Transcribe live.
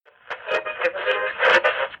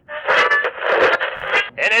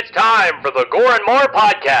time for the Gore and More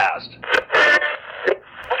podcast.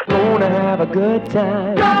 Gonna have a good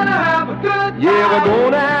time. Gonna have a good time. Yeah, we're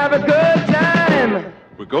gonna have a good time.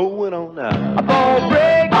 We're going on now. A ball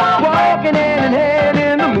break, walking hand in hand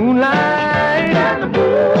in the moonlight.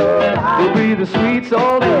 We'll be the sweet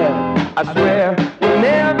soul there. I swear we'll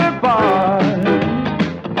never part.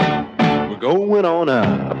 We're going on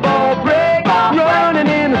now. A ball break, running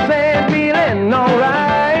in the sand, feeling alright.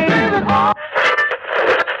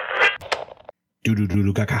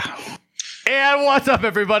 Do gaga. And what's up,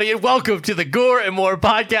 everybody, and welcome to the Gore and More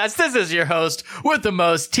podcast. This is your host with the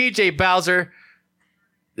most, TJ Bowser.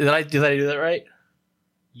 Did I do that right?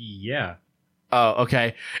 Yeah. Oh,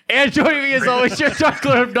 okay. And joining me as always, your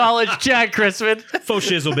juggler of knowledge, Chad Crispin. Faux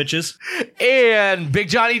shizzle, bitches. And Big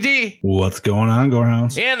Johnny D. What's going on,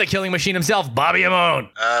 Gorehouse? And the killing machine himself, Bobby Amone.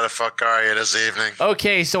 How the fuck are you this evening?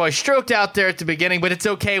 Okay, so I stroked out there at the beginning, but it's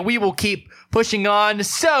okay. We will keep pushing on.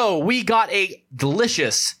 So we got a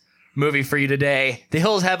delicious movie for you today. The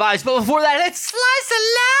Hills Have Eyes. But before that, it's Slice of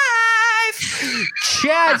Life.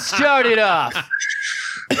 Chad started off.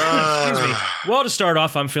 Excuse me. Well, to start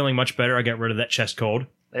off, I'm feeling much better. I got rid of that chest cold.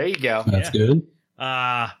 There you go. That's good.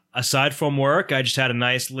 Aside from work, I just had a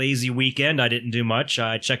nice lazy weekend. I didn't do much.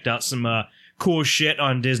 I checked out some cool shit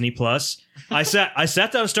on Disney Plus. I sat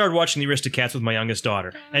down and started watching The Aristocats with my youngest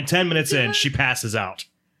daughter. And 10 minutes in, she passes out.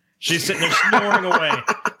 She's sitting there snoring away.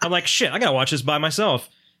 I'm like, shit, I gotta watch this by myself.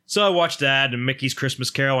 So I watched that and Mickey's Christmas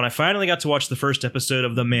Carol, and I finally got to watch the first episode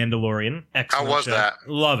of The Mandalorian. Excellent. How was show. that?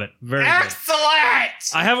 Love it. Very Excellent.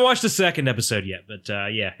 good. I haven't watched the second episode yet, but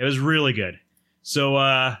yeah, it was really good. So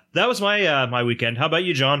that was my my weekend. How about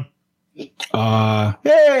you, John? Hey,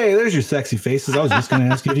 there's your sexy faces. I was just going to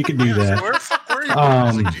ask you if you could do that. Where the fuck were you?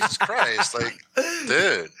 Like, Jesus Christ. Like,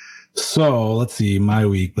 dude. So let's see, my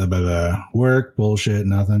week, blah, blah, blah. Work, bullshit,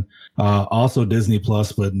 nothing. Also Disney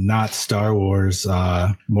Plus, but not Star Wars,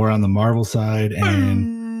 more on the Marvel side.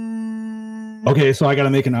 And okay, so I got to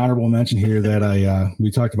make an honorable mention here that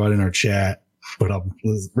we talked about in our chat, but I'll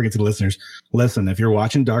bring it to the listeners. Listen, if you're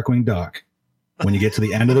watching Darkwing Duck, when you get to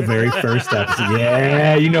the end of the very first episode,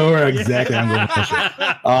 yeah, you know where exactly I'm going to push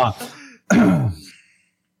it.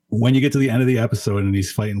 When you get to the end of the episode and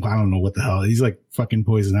he's fighting, I don't know what the hell, he's like fucking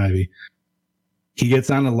Poison Ivy. He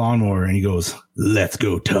gets on the lawnmower and he goes, "Let's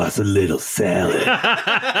go toss a little salad."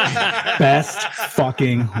 Best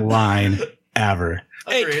fucking line ever.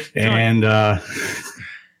 Hey, And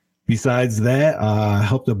besides that, I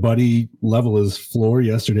helped a buddy level his floor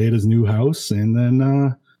yesterday at his new house, and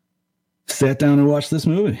then sat down and watched this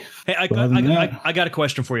movie. Hey, I got a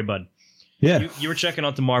question for you, bud. Yeah. You were checking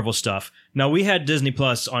out the Marvel stuff. Now, we had Disney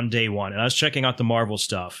Plus on day one, and I was checking out the Marvel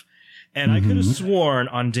stuff. And I could have sworn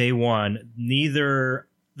on day one, neither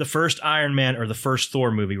the first Iron Man or the first Thor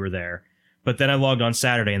movie were there. But then I logged on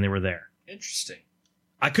Saturday, and they were there. Interesting.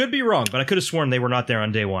 I could be wrong, but I could have sworn they were not there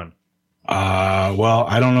on day one. Well,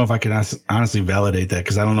 I don't know if I can honestly validate that,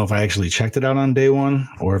 because I don't know if I actually checked it out on day one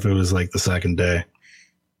or if it was like the second day.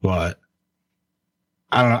 But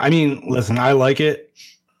I don't know. I mean, listen, I like it.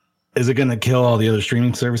 Is it going to kill all the other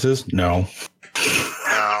streaming services? No.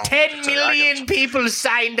 10 million people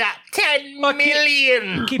signed up. 10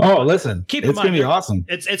 million. Listen, Keep it's going to be awesome.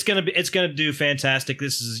 It's gonna do fantastic.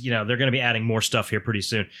 This is, they're gonna be adding more stuff here pretty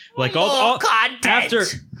soon. Like all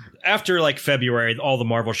content. after like February, all the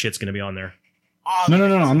Marvel shit's gonna be on there. No.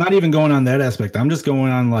 I'm not even going on that aspect. I'm just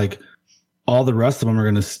going on like all the rest of them are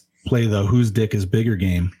going to play the whose dick is bigger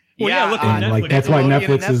game. Well, yeah, look at and Netflix. like that's why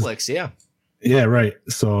Netflix is. Yeah, right.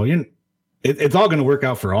 So it's all going to work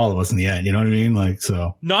out for all of us in the end. You know what I mean? Like,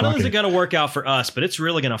 so not only is it going to work out for us, but it's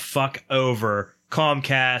really going to fuck over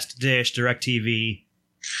Comcast, Dish, DirecTV.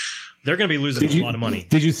 They're going to be losing a lot of money.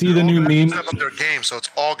 Did you see the new meme? Step up their game, so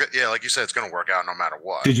it's all good. Yeah, like you said, it's going to work out no matter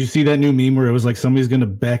what. Did you see that new meme where it was like somebody's going to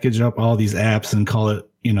package up all these apps and call it,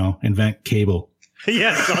 invent cable?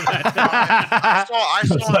 Yeah, I saw that. I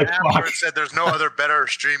saw like, an app where it said there's no other better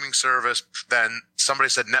streaming service than somebody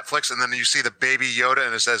said Netflix, and then you see the baby Yoda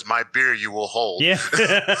and it says, "My beer you will hold." Yeah.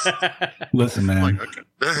 Listen, man,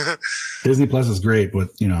 Okay. Disney Plus is great, but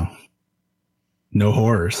no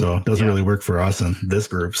horror, so it doesn't really work for us in this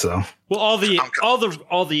group. So, well, all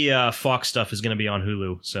the Fox stuff is going to be on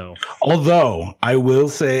Hulu. So, although I will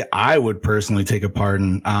say I would personally take a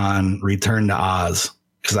pardon on Return to Oz,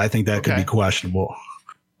 because I think that could be questionable.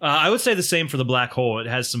 I would say the same for The Black Hole. It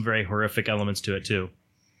has some very horrific elements to it, too.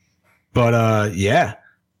 But, yeah.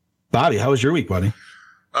 Bobby, how was your week, buddy?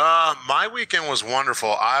 My weekend was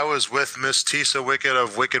wonderful. I was with Miss Tisa Wicked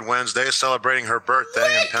of Wicked Wednesday celebrating her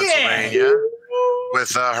birthday in Pennsylvania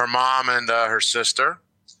with her mom and her sister.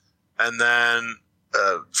 And then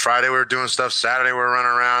Friday we were doing stuff. Saturday we were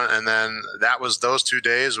running around, and then those 2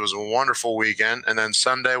 days was a wonderful weekend. And then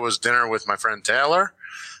Sunday was dinner with my friend Taylor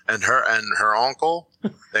and her uncle.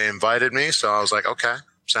 They invited me, so I was like, okay,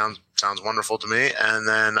 sounds wonderful to me. And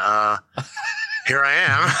then here I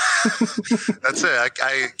am. That's it.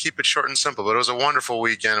 I keep it short and simple, but it was a wonderful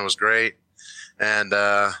weekend. It was great, and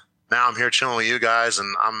now I'm here chilling with you guys,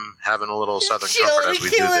 and I'm having a little Southern comfort as we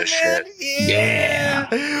do this shit.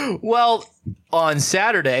 Yeah. Well, on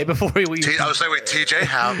Saturday, before we... I was saying, wait, TJ,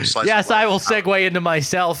 how? Yes, I will segue into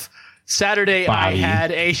myself. Saturday, I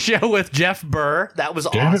had a show with Jeff Burr. That was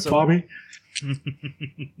Damn awesome. it, Bobby.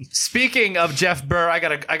 Speaking of Jeff Burr, I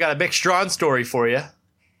got a Mick Strawn story for you.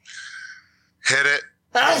 Hit it.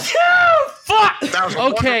 Fuck! That was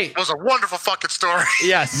that was a wonderful fucking story.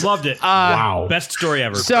 Yes. Loved it. Wow. Best story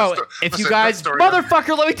ever. So, if you guys... story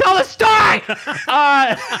Motherfucker, let me tell the story!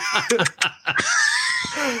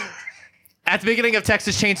 At the beginning of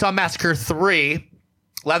Texas Chainsaw Massacre 3,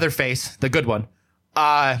 Leatherface, the good one,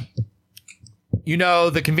 you know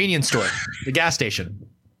the convenience store, the gas station.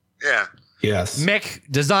 Yeah. Yes. Mick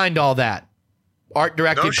designed all that. Art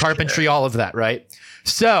directed, No carpentry, shit. all of that, right?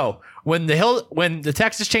 So, when the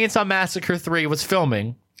Texas Chainsaw Massacre 3 was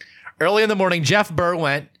filming, early in the morning, Jeff Burr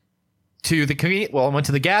went to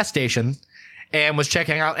the gas station and was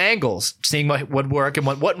checking out angles, seeing what would work and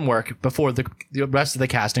what wouldn't work before the rest of the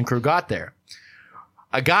cast and crew got there.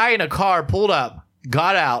 A guy in a car pulled up,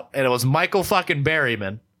 got out, and it was Michael fucking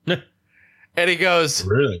Berryman. And he goes,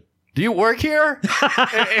 Really? "Do you work here?"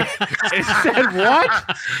 and he said,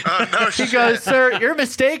 "What?" No He shit. goes, "Sir, you're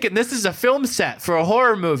mistaken. This is a film set for a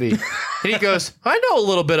horror movie." And he goes, "I know a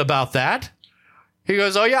little bit about that." He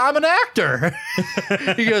goes, "Oh yeah, I'm an actor."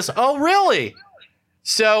 He goes, "Oh really?"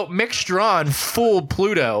 So Mick Strawn fooled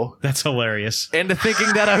Pluto That's hilarious. into thinking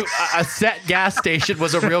that a set gas station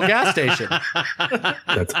was a real gas station.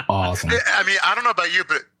 That's awesome. I mean, I don't know about you,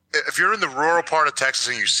 but if you're in the rural part of Texas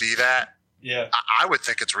and you see that, Yeah. I would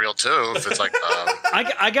think it's real too. If it's like, I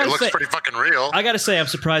it gotta looks say, pretty fucking real. I gotta say, I'm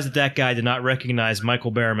surprised that guy did not recognize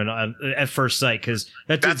Michael Berryman at first sight, because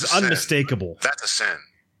that That's dude's a sin. unmistakable. That's a sin.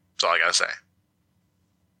 That's all I gotta say.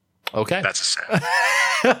 Okay. That's a sin.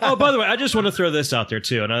 Oh, by the way, I just want to throw this out there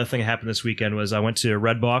too. Another thing that happened this weekend was I went to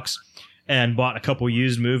Redbox and bought a couple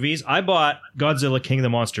used movies. I bought Godzilla King of the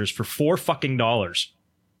Monsters for $4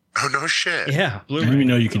 Oh no shit. Yeah, I Blu-ray. didn't even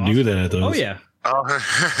know you could do that at those. Oh yeah. Oh,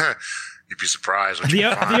 you'd be surprised. What The,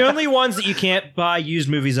 you find. the only ones that you can't buy used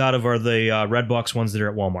movies out of are the Redbox ones that are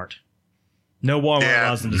at Walmart. No Walmart Yeah,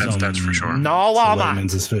 allows them to sell them. that's for sure. No, So Walmart.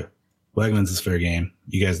 Wegmans is fair. Wegmans is fair game.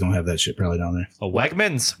 You guys don't have that shit probably down there. A what?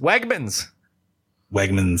 Wegmans.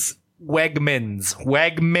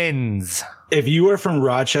 If you are from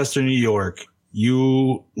Rochester, New York,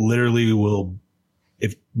 you literally will.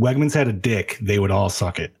 If Wegmans had a dick, they would all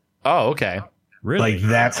suck it. Oh, okay. Really? Like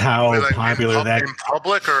that's how Wait, like, popular in, that. in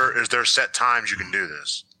public, or is there set times you can do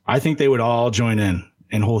this? I think they would all join in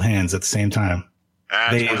and hold hands at the same time.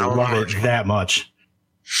 That's They one hell of a love it margin. that much.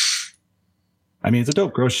 I mean, it's a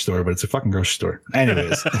dope grocery store, but it's a fucking grocery store.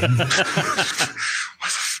 Anyways,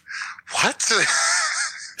 What?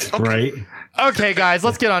 right? Okay, guys,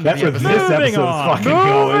 let's get on to That's the what episode. this Moving episode on. is fucking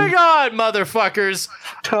going. Moving on, motherfuckers.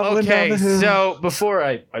 Tumbling down Okay, the hill. so before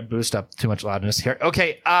I boost up too much loudness here.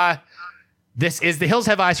 Okay, this is The Hills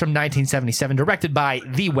Have Eyes from 1977, directed by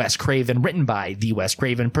The Wes Craven, written by The Wes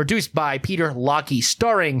Craven, produced by Peter Locke,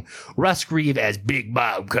 starring Russ Grieve as Big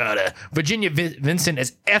Bob Carter, Virginia Vincent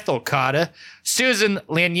as Ethel Carter, Susan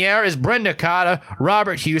Lanier as Brenda Carter,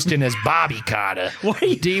 Robert Houston as Bobby Carter,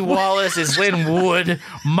 Dee Wallace as Lynn Wood,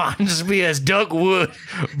 Monsby as Doug Wood,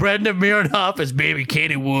 Brenda Mironoff as Baby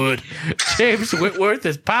Katie Wood, James Whitworth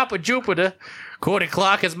as Papa Jupiter, Courtney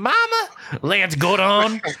Clark as Mama, Lance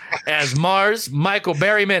Godon as Mars, Michael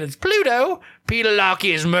Berryman as Pluto, Peter Locke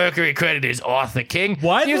as Mercury, credited as Arthur King.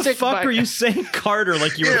 Why Music the fuck by- are you saying Carter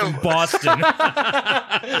like you were from Boston?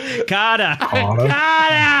 Carter. Carter.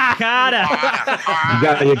 Carter.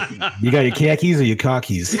 You got your khakis or your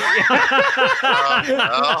cockies?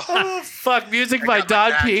 Oh, Fuck, music by got my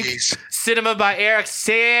Don Peak. khakis. Cinema by Eric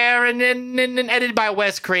Sarin and edited by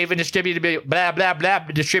Wes Craven, distributed by blah blah blah,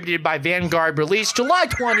 distributed by Vanguard, released July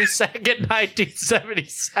 22nd,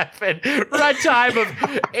 1977. Runtime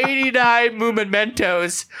of 89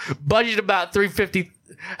 mementos. Budget about $350.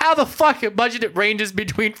 How the fuck budget ranges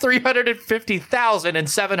between $350,000 and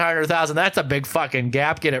 $700,000? That's a big fucking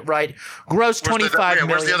gap. Get it right. Gross where's the, $25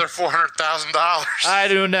 where's the million. other $400,000? I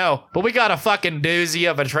don't know, but we got a fucking doozy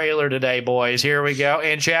of a trailer today, boys. Here we go.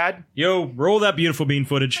 And Chad. Yo, roll that beautiful bean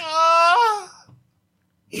footage.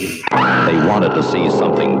 They wanted to see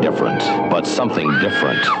something different, but something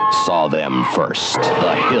different saw them first.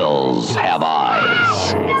 The hills have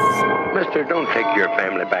eyes. Mister, don't take your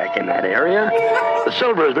family back in that area. The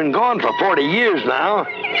silver has been gone for 40 years now.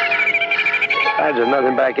 Besides, there's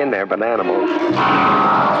nothing back in there but animals. We're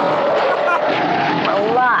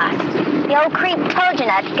lost. The old creep told you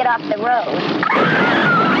not to get off the road.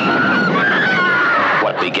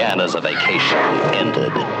 What began as a vacation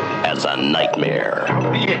ended as a nightmare.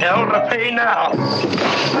 You hell to pay now.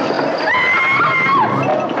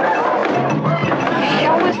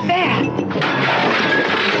 What was that?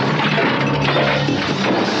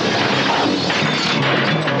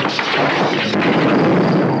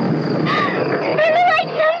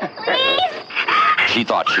 She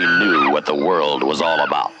thought she knew what the world was all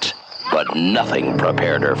about, but nothing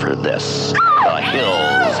prepared her for this. The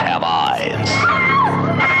hills have eyes.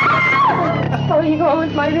 Oh, you going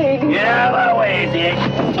with my baby? Get out of the way, Dick.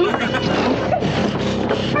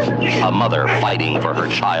 A mother fighting for her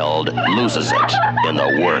child loses it in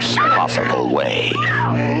the worst possible way.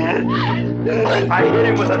 I hit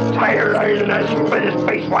him with a tire iron and I split his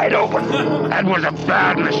face wide open. That was a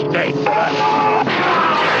bad mistake.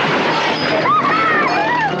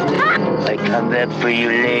 I come back for you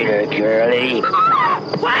later, girlie.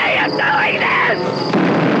 Why are you doing this?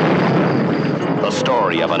 The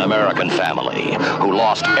story of an American family who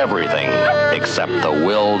lost everything except the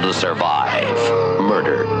will to survive.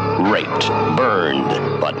 Murdered, raped, burned,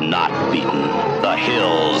 but not beaten. The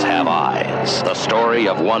hills have eyes. The story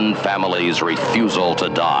of one family's refusal to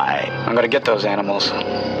die. I'm gonna get those animals. The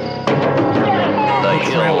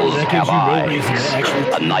hills have eyes.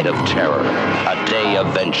 A night of terror. A day of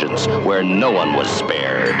vengeance where no one was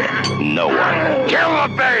spared. No one. Kill the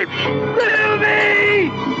babe! Kill me!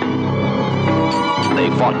 They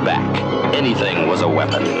fought back. Anything was a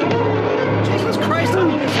weapon. Jesus Christ, I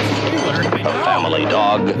mean, this is a trailer. The family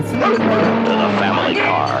dog to the family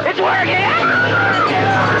car. It's working!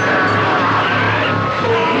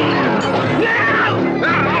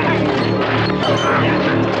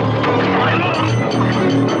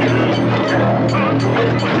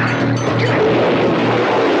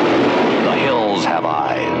 The hills have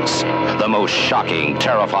eyes. The most shocking,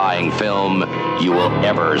 terrifying film you will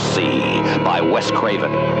ever see by Wes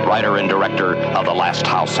Craven, writer and director of The Last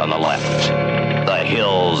House on the Left. The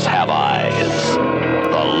hills have eyes.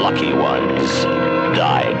 The lucky ones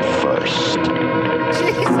died first.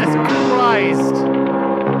 Jesus Christ.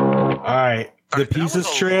 All right. The That was Pieces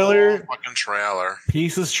a trailer. long fucking trailer.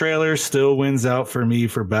 Pieces trailer still wins out for me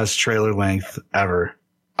for best trailer length ever.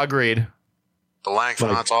 Agreed. The length,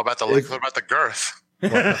 Like, it's all about the length, about the girth.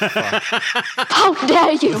 How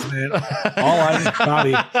dare you? Man,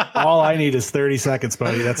 all I need is 30 seconds,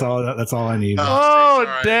 buddy. That's all I need. Oh,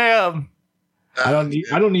 sorry. damn. I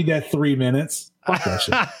don't need that 3 minutes. Fuck that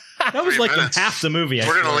shit. That was 3 like minutes. half the movie. I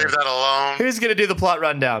We're gonna swear. leave that alone. Who's going to do the plot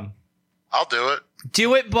rundown? I'll do it.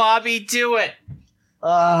 Do it, Bobby. Do it.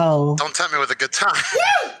 Oh. Don't tempt me with a good time.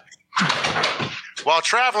 While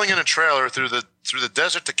traveling in a trailer through the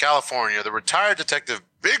desert to California, the retired detective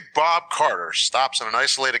Big Bob Carter stops at an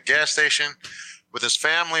isolated gas station with his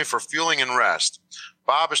family for fueling and rest.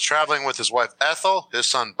 Bob is traveling with his wife Ethel, his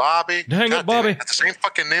son Bobby. Dang it, God damn Bobby. That's the same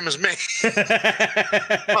fucking name as me.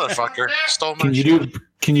 Motherfucker. Stole my shit.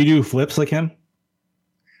 Can you do flips like him?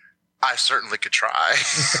 I certainly could try. I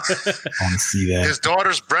want to see that. His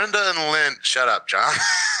daughters Brenda and Lynn. Shut up, John.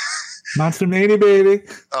 Monster Mania, baby.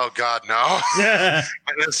 Oh, God, no. And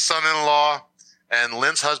his son-in-law and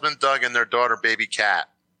Lynn's husband Doug and their daughter baby Cat.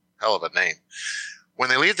 Hell of a name. When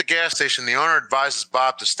they leave the gas station, the owner advises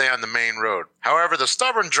Bob to stay on the main road. However, the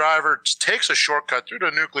stubborn driver takes a shortcut through the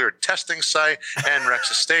nuclear testing site and wrecks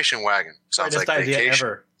a station wagon. Sounds like vacation.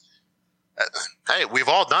 ever. Hey, we've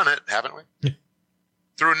all done it, haven't we?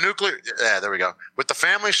 Through nuclear. Yeah, there we go. With the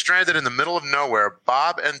family stranded in the middle of nowhere,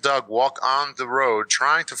 Bob and Doug walk on the road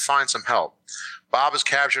trying to find some help. Bob is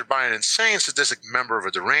captured by an insane, sadistic member of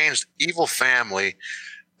a deranged, evil family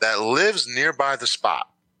that lives nearby the spot.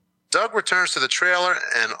 Doug returns to the trailer,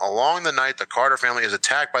 and along the night, the Carter family is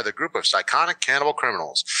attacked by the group of psychotic cannibal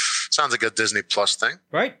criminals. Sounds like a Disney Plus thing.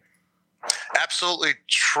 Right? Absolutely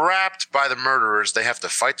trapped by the murderers, they have to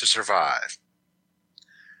fight to survive.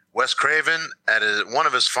 Wes Craven at one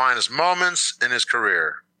of his finest moments in his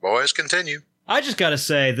career. Boys, continue. I just gotta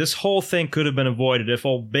say, this whole thing could have been avoided if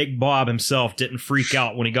old Big Bob himself didn't freak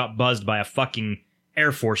out when he got buzzed by a fucking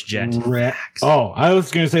Air Force jet. I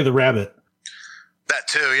was going to say the rabbit. That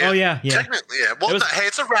too, yeah. Oh, yeah. Technically, yeah. Well, hey,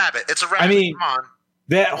 it's a rabbit. It's a rabbit. I mean, come on.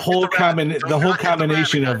 That whole Hit the rabbit. the whole Don't hit the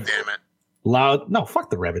combination rabbit, of goddammit. loud. No, fuck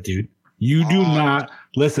the rabbit, dude. You do not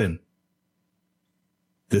listen.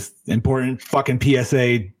 this important fucking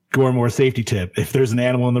PSA Gore-More safety tip. If there's an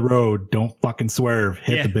animal in the road, don't fucking swerve.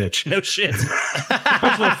 Hit the bitch. No shit.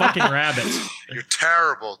 Especially fucking rabbits. You're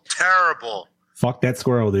terrible. Terrible. Fuck that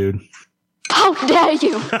squirrel, dude. How dare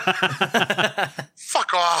you?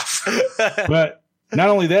 Fuck off. But not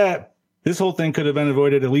only that, this whole thing could have been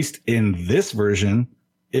avoided, at least in this version,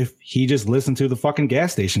 if he just listened to the fucking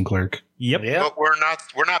gas station clerk. Yep. But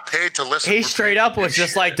we're not paid to listen. He We're straight paid up to was do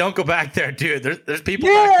just shit. like, don't go back there, dude. There's people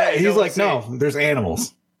back there. He's like, no, there's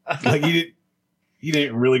animals. Like he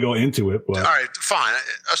didn't really go into it, but All right, fine.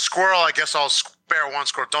 A squirrel, I guess I'll spare one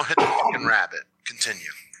squirrel. Don't hit the fucking rabbit. Continue.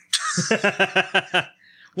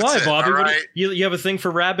 Why, That's it, Bobby? all What do right? you have a thing for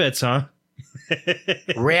rabbits, huh?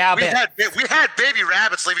 Rabbit. We had baby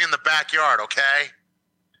rabbits living in the backyard, okay?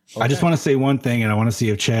 I just want to say one thing, and I want to see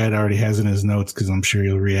if Chad already has in his notes because I'm sure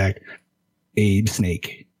he'll react. Abe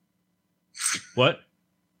Snake. What?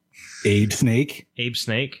 Abe Snake. Abe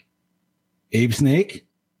Snake? Abe Snake.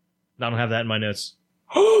 I don't have that in my notes.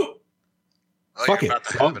 Oh, Fuck you're it. about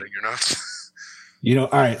to have it in your notes. You know,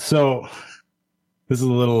 all right. So this is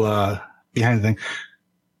a little behind the thing.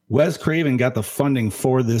 Wes Craven got the funding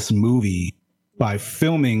for this movie by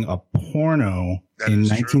filming a porno in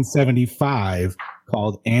 1975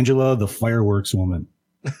 called Angela the Fireworks Woman.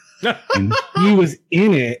 And he was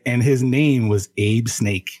in it, and his name was Abe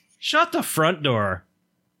Snake. Shut the front door.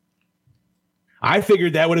 I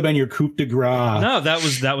figured that would have been your coup de grace. No, that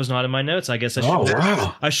was not in my notes. I guess I should. Oh,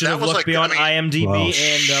 wow. I should That have was looked like- beyond I mean- IMDb Well, and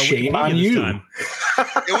shame Wikipedia on this you. time.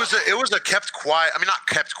 It was a kept quiet. I mean, not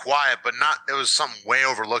kept quiet, but not. It was something way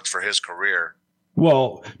overlooked for his career.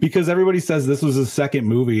 Well, because everybody says this was his second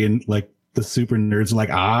movie, and like the super nerds are like,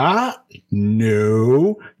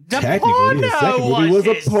 no. Technically, his second movie was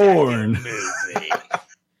a porn.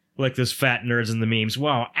 Like those fat nerds in the memes.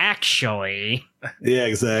 Well, actually, Yeah,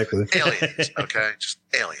 exactly. Aliens, okay, just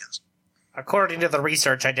aliens. According to the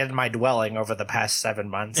research I did in my dwelling over the past 7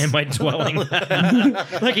 months. in my dwelling,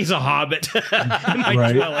 like he's a hobbit. In my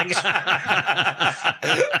Right. dwelling.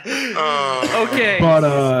 Okay.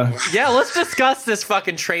 But Yeah, let's discuss this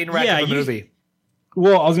fucking train wreck Yeah, of a you- movie.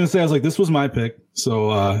 well, I was gonna say, I was like, this was my pick.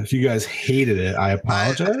 So if you guys hated it, I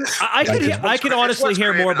apologize. I could honestly Wes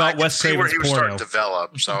hear more Craven, I about could Wes see where Craven's he was porno. starting to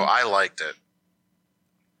develop, so I liked it.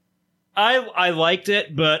 I liked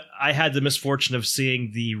it, but I had the misfortune of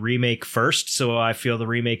seeing the remake first, so I feel the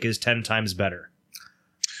remake is 10 times better.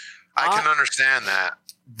 I can understand that.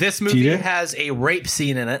 This movie TJ? has a rape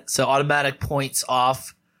scene in it, so automatic points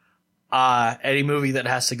off. Any movie that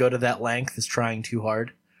has to go to that length is trying too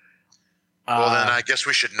hard. Well, then I guess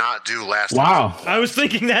we should not do last. Wow. I was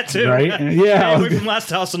thinking that too. Right? Yeah. Stay away from Last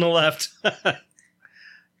House on the Left.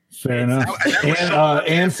 Fair enough.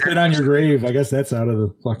 And spit on your grave. I guess that's out of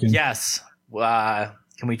the fucking. Yes.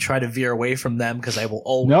 Can we try to veer away from them? Because I will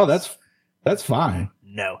always. No, that's fine.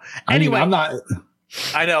 No. I mean, Anyway, I'm not.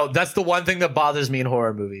 I know that's the one thing that bothers me in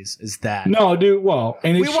horror movies is that No, dude. Well,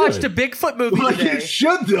 and it we watched a should. Bigfoot movie Like, today. it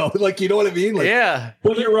should though. Like, you know what I mean? Like, Yeah.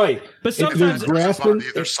 Well, you're right. But If they're sometimes, grasping,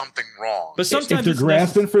 There's something wrong. but if sometimes they're it's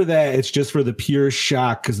grasping for that, it's just for the pure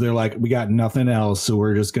shock because they're like, we got nothing else, so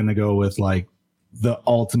we're just gonna go with like the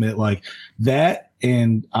ultimate, like that,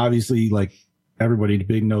 and obviously, like everybody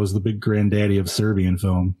big knows the big granddaddy of Serbian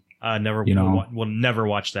film. never. You know. We'll never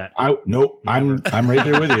watch that. Nope. I'm right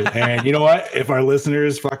there with you. And you know what? If our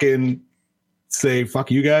listeners fucking say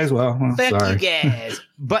fuck you guys, well, Fuck sorry. you guys.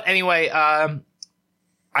 But anyway, I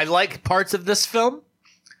like parts of this film.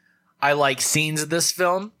 I like scenes of this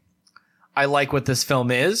film. I like what this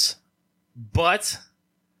film is, but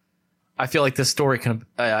I feel like this story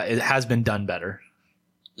it has been done better.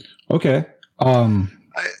 Okay.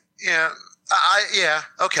 Yeah,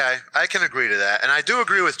 okay, I can agree to that, and I do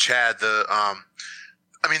agree with Chad. I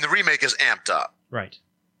mean, the remake is amped up. Right.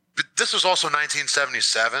 But this was also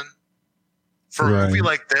 1977. For a Right. movie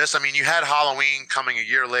like this, I mean, you had Halloween coming a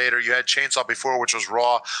year later. You had Chainsaw before, which was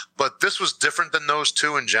raw, but this was different than those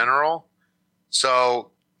two in general.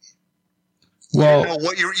 So, Well,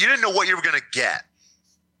 you didn't know what you were going to get.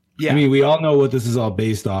 Yeah. I mean, we all know what this is all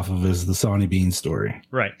based off of is the Sonny Bean story.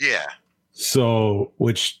 Right. Yeah, So,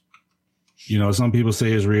 which, you know, some people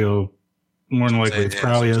say is real. More than likely, it's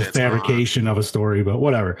probably a fabrication of a story, but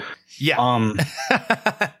whatever. Yeah.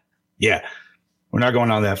 Yeah. We're not going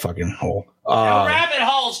down that fucking hole. rabbit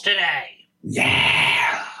holes today.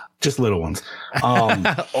 Yeah. Just little ones.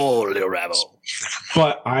 Oh, little rabbit hole.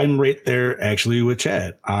 But I'm right there actually with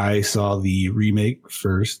Chad. I saw the remake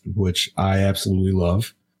first, which I absolutely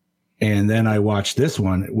love. And then I watched this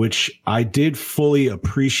one, which I did fully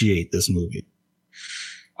appreciate this movie.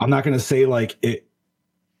 I'm not going to say like it,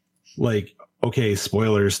 like, okay,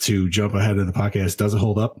 spoilers to jump ahead of the podcast. Does it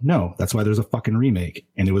hold up? No. That's why there's a fucking remake,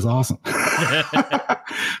 and it was awesome.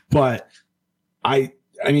 But I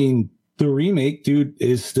mean, the remake, dude,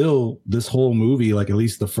 is still this whole movie, like at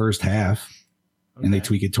least the first half, and they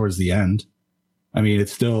tweak it towards the end. I mean,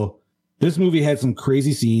 it's still, this movie had some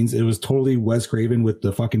crazy scenes. It was totally Wes Craven with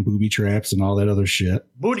the fucking booby traps and all that other shit.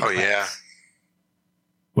 Booty Oh yeah.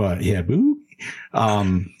 But yeah, boo.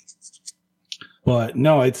 But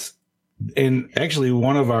no, it's, and actually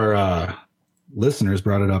one of our listeners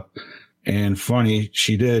brought it up, and funny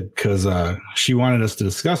she did, because she wanted us to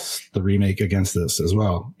discuss the remake against this as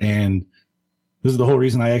well. And this is the whole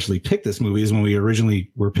reason I actually picked this movie, is when we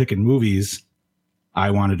originally were picking movies,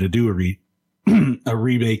 I wanted to do a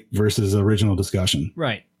remake versus original discussion.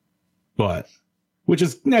 Right. But which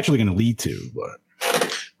is naturally going to lead to, but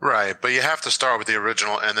Right, but you have to start with the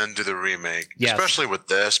original and then do the remake, Yes. especially with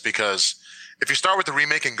this, because if you start with the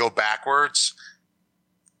remake and go backwards,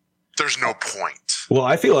 there's no point. well,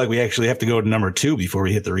 I feel like we actually have to go to number 2 before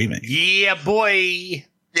we hit the remake. Yeah, boy.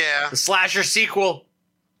 Yeah. The slasher sequel.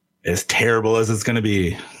 As terrible as it's going to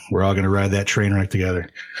be, we're all going to ride that train wreck together.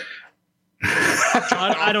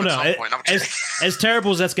 I don't know. At some point, I'm kidding. As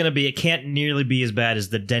terrible as that's going to be, it can't nearly be as bad as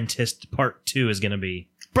The Dentist Part 2 is going to be.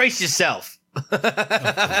 Brace yourself.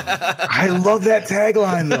 I love that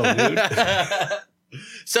tagline, though, dude.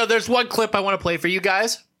 So there's one clip I want to play for you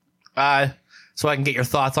guys, so I can get your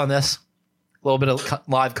thoughts on this. A little bit of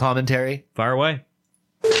live commentary. Fire away.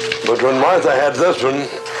 But when Martha had this one,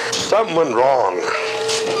 something went wrong.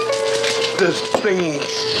 This thing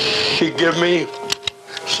she give me,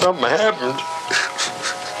 something happened.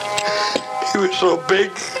 He was so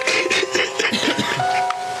big.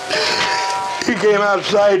 He came out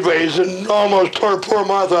sideways and almost tore poor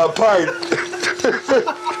Martha apart.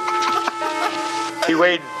 He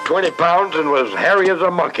weighed 20 pounds and was hairy as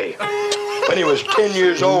a monkey. When he was 10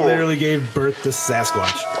 years He old, literally gave birth to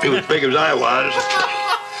Sasquatch. he was big as I was.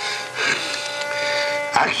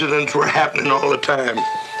 Accidents were happening all the time.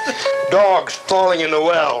 Dogs falling in the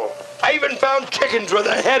well. I even found chickens with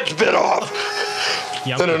their heads bit off.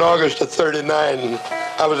 Yep. Then in August of 39,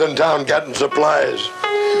 I was in town getting supplies.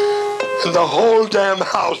 And the whole damn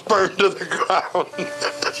house burned to the ground.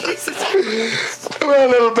 My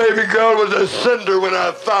little baby girl was a cinder when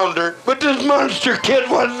I found her, but this monster kid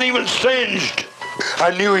wasn't even singed.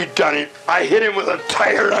 I knew he'd done it. I hit him with a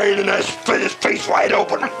tire iron and I split his face wide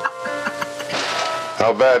open.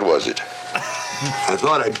 How bad was it? I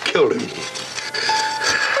thought I'd killed him.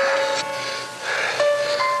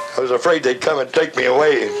 I was afraid they'd come and take me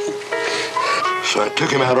away. So I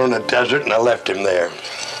took him out on the desert and I left him there.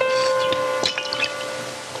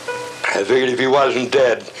 I figured if he wasn't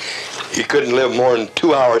dead, he couldn't live more than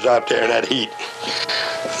 2 hours out there in that heat.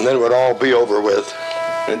 And then it would all be over with.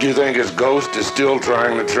 And you think his ghost is still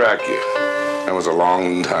trying to track you? That was a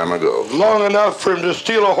long time ago. Long enough for him to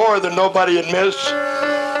steal a whore that nobody had missed.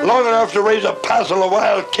 Long enough to raise a passel of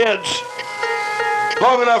wild kids.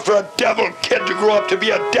 Long enough for a devil kid to grow up to be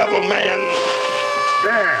a devil man.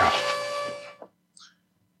 Yeah.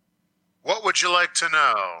 What would you like to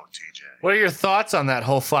know, TJ? What are your thoughts on that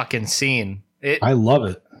whole fucking scene? I love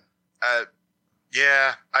it.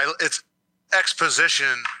 Yeah, it's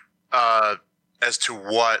exposition as to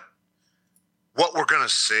what we're gonna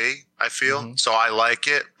see. I feel so. I like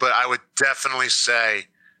it, but I would definitely say,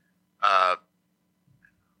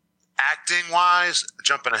 acting wise,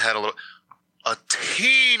 jumping ahead a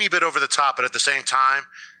teeny bit over the top, but at the same time,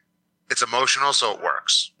 it's emotional, so it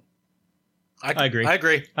works. I agree. I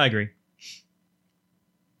agree. I agree.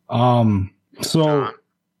 So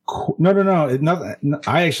no.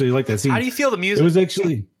 I actually like that scene. How do you feel the music? It was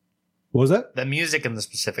actually, what was that? The music in the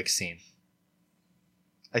specific scene.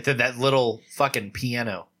 Like that little fucking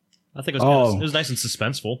piano. I think it was nice and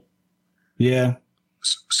suspenseful. Yeah.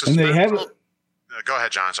 And they have it. Go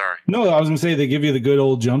ahead, John. Sorry. No, I was gonna say they give you the good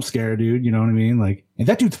old jump scare, dude. You know what I mean? Like, and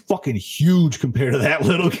that dude's fucking huge compared to that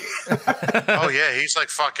little kid. Oh yeah, he's like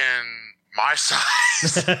fucking my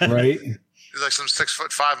size. Right? He's like some 6'5"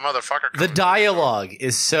 motherfucker. The dialogue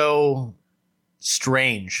is so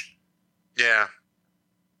strange. Yeah.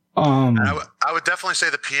 I would definitely say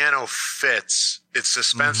the piano fits. It's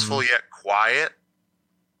suspenseful yet quiet.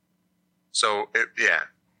 So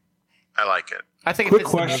I like it. I think it Quick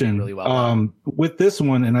fits the movie question. really well. With this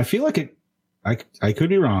one, and I feel like I could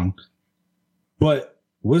be wrong, but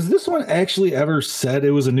was this one actually ever said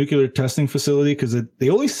it was a nuclear testing facility? Because they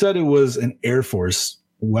only said it was an Air Force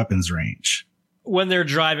weapons range. When they're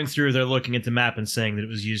driving through, they're looking at the map and saying that it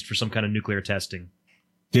was used for some kind of nuclear testing.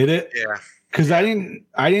 Did it? Yeah. Because I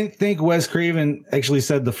didn't think Wes Craven actually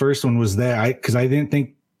said the first one was that. Because I didn't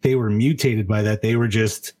think they were mutated by that. They were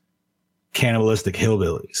just cannibalistic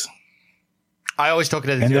hillbillies. I always took it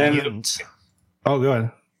as they were mutants. Oh, go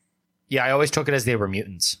ahead. Yeah, I always took it as they were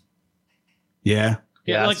mutants. Yeah.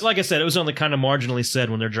 Yeah, like I said, it was only kind of marginally said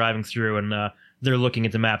when they're driving through and they're looking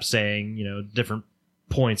at the map saying, different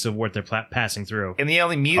points of what they're passing through. And the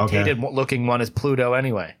only mutated looking one is Pluto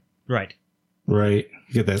anyway. Right. Right.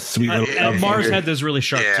 You get that sweet little... Mars had those really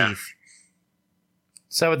sharp teeth.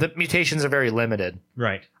 So the mutations are very limited.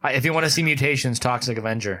 Right. If you want to see mutations, Toxic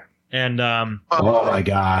Avenger. And oh my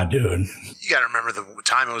God, dude. You got to remember the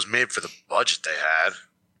time it was made for the budget they had.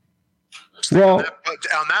 Well,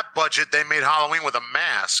 on that budget, they made Halloween with a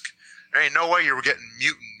mask. There ain't no way you were getting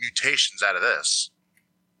mutations out of this.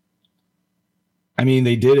 I mean,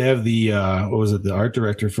 they did have the the art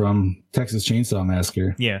director from Texas Chainsaw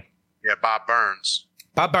Massacre. Yeah. Yeah, Bob Burns.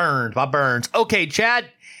 Bob Burns. Okay, Chad,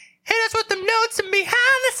 hit us with the notes and behind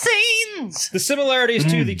the scenes. The similarities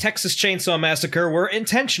to the Texas Chainsaw Massacre were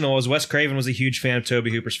intentional, as Wes Craven was a huge fan of Tobe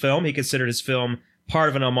Hooper's film. He considered his film part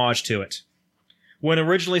of an homage to it. When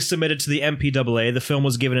originally submitted to the MPAA, the film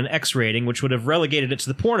was given an X rating, which would have relegated it to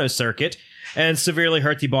the porno circuit and severely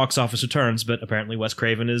hurt the box office returns, but apparently Wes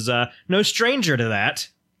Craven is no stranger to that.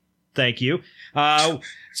 Thank you.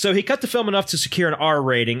 So he cut the film enough to secure an R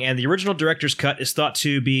rating, and the original director's cut is thought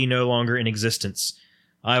to be no longer in existence.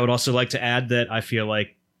 I would also like to add that I feel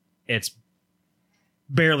like it's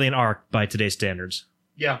barely an R by today's standards.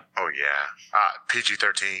 Yeah. Oh, yeah.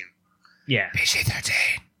 PG-13. Yeah. PG-13.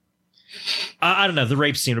 I don't know. The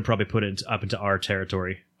rape scene would probably put it up into R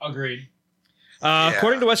territory. Agreed.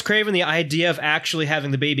 According to Wes Craven, the idea of actually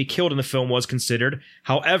having the baby killed in the film was considered.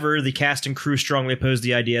 However, the cast and crew strongly opposed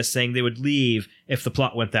the idea, saying they would leave if the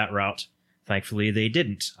plot went that route. Thankfully, they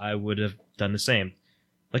didn't. I would have done the same.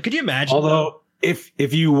 Like, could you imagine? Although, if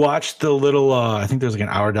you watch the little, I think there's like an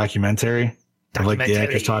hour documentary of like the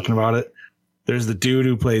actors talking about it. There's the dude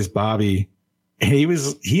who plays Bobby, and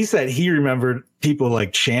he said he remembered people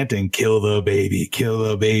like chanting, "Kill the baby, kill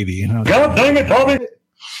the baby." God dang it, Bobby!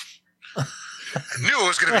 I knew it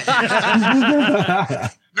was going to be used.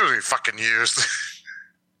 Knew it was going to be fucking used.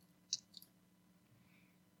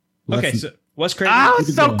 Okay, so Wes Craven. Oh,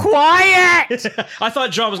 so quiet! I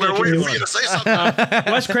thought John was going to waiting for you to say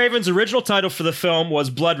something. Wes Craven's original title for the film was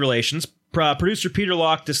Blood Relations. Producer Peter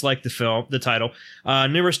Locke disliked the title.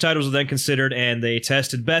 Numerous titles were then considered, and they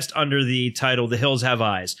tested best under the title The Hills Have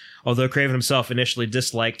Eyes, although Craven himself initially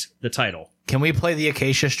disliked the title. Can we play the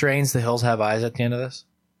Acacia Strains, The Hills Have Eyes at the end of this?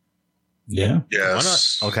 Yeah.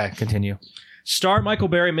 Yes. Why not? Okay, continue. Star Michael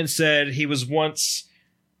Berryman said he was once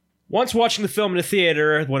watching the film in a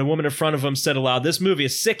theater when a woman in front of him said aloud, "This movie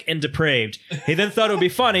is sick and depraved." He then thought it would be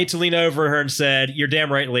funny to lean over her and said, "You're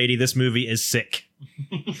damn right, lady, this movie is sick."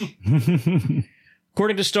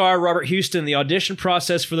 According to star Robert Houston, the audition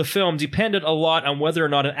process for the film depended a lot on whether or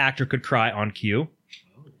not an actor could cry on cue.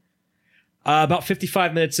 About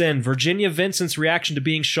 55 minutes in, Virginia Vincent's reaction to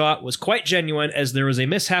being shot was quite genuine, as there was a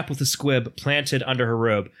mishap with a squib planted under her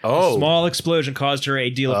robe. Oh. A small explosion caused her a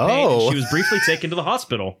deal of pain, and she was briefly taken to the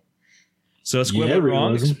hospital. So a squib went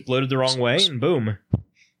wrong, exploded the wrong way, and boom.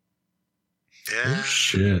 Yeah.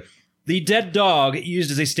 Shit. The dead dog used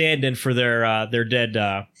as a stand-in for their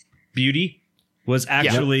dead beauty was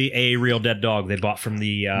actually a real dead dog they bought from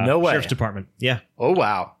the sheriff's department. Yeah. Oh,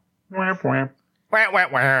 wow.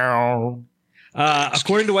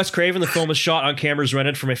 According to Wes Craven, the film was shot on cameras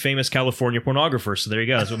rented from a famous California pornographer. So there you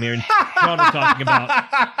go. That's what me and John were talking about.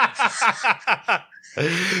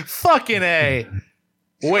 Fucking A.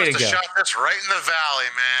 Way to go. Shot this right in the valley,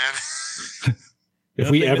 man. If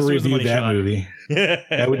we ever reviewed that movie,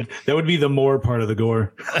 that would be the more part of the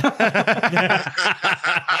gore.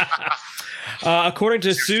 According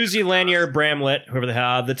to Susie Lanier Bramlett, whoever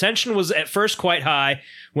the tension was at first quite high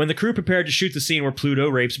when the crew prepared to shoot the scene where Pluto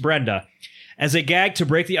rapes Brenda. As a gag to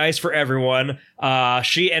break the ice for everyone,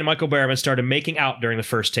 she and Michael Berryman started making out during the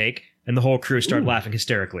first take, and the whole crew started laughing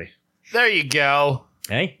hysterically. There you go.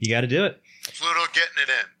 Hey, you got to do it. Pluto getting it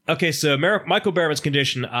in. Okay, so Michael Berryman's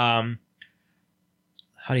condition, how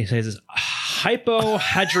do you say this?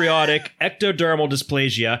 Hypohidrotic ectodermal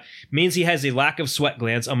dysplasia means he has a lack of sweat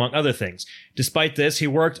glands, among other things. Despite this, he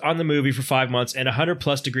worked on the movie for 5 months in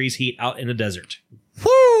 100+ degrees heat out in the desert.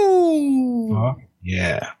 Woo!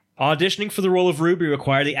 Yeah. Auditioning for the role of Ruby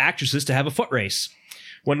required the actresses to have a foot race.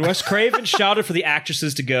 When Wes Craven shouted for the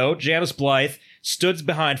actresses to go, Janice Blythe stood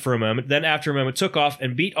behind for a moment, then after a moment took off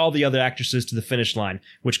and beat all the other actresses to the finish line,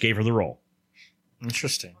 which gave her the role.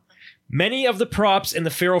 Interesting. Many of the props in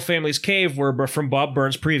the Farrell family's cave were from Bob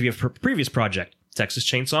Burns' previous project, Texas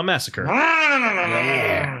Chainsaw Massacre.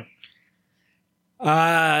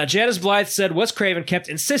 Janice Blythe said Wes Craven kept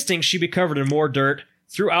insisting she be covered in more dirt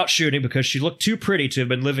throughout shooting because she looked too pretty to have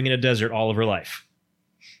been living in a desert all of her life.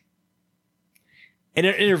 In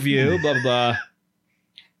an interview, blah, blah, blah.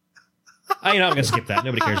 I'm going to skip that.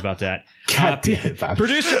 Nobody cares about that. God damn it, Bob.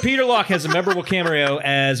 Producer Peter Locke has a memorable cameo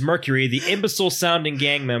as Mercury, the imbecile-sounding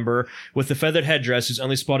gang member with the feathered headdress who's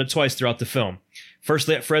only spotted twice throughout the film.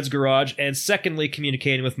 Firstly at Fred's garage, and secondly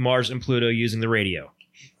communicating with Mars and Pluto using the radio.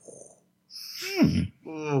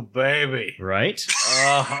 Ooh, baby. Right?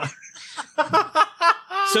 So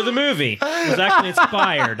the movie was actually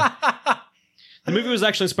inspired. The movie was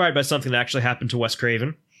actually inspired by something that actually happened to Wes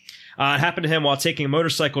Craven. It happened to him while taking a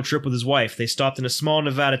motorcycle trip with his wife. They stopped in a small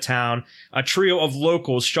Nevada town. A trio of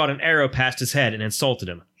locals shot an arrow past his head and insulted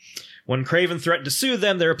him. When Craven threatened to sue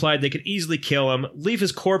them, they replied they could easily kill him, leave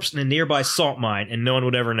his corpse in a nearby salt mine, and no one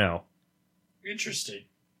would ever know. Interesting.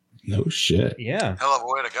 No shit. Yeah. Hell of a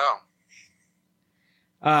way to go.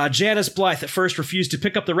 Janice Blythe at first refused to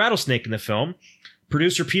pick up the rattlesnake in the film.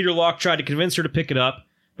 Producer Peter Locke tried to convince her to pick it up,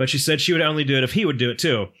 but she said she would only do it if he would do it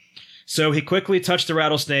too. So he quickly touched the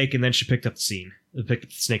rattlesnake, and then she picked up the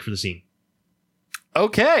snake for the scene.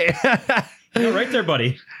 Okay. You're right there,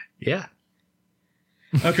 buddy. Yeah.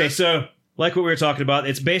 Okay, so like what we were talking about,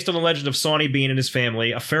 it's based on the legend of Sawney Bean and his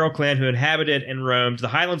family, a feral clan who inhabited and roamed the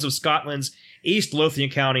highlands of Scotland's East Lothian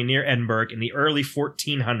County near Edinburgh in the early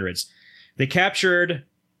 1400s. They captured,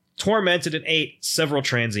 tormented, and ate several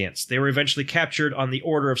transients. They were eventually captured on the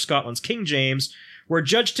order of Scotland's King James, were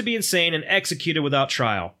judged to be insane, and executed without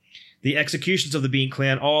trial. The executions of the Bean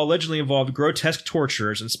clan all allegedly involved grotesque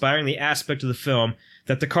tortures, inspiring the aspect of the film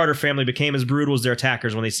that the Carter family became as brutal as their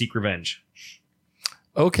attackers when they seek revenge.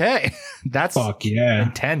 Okay. That's Fuck yeah.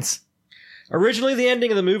 intense. Originally, the ending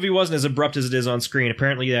of the movie wasn't as abrupt as it is on screen.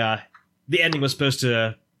 Apparently, the ending was supposed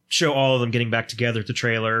to show all of them getting back together at the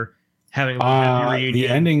trailer, having a happy reunion. The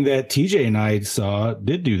ending that TJ and I saw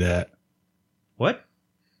did do that. What?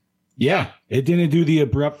 Yeah, it didn't do the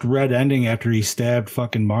abrupt red ending after he stabbed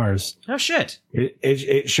fucking Mars. Oh, shit.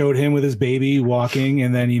 It showed him with his baby walking,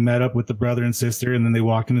 and then he met up with the brother and sister, and then they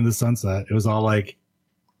walked into the sunset. It was all like...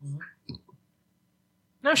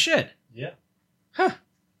 No shit. Yeah. Huh.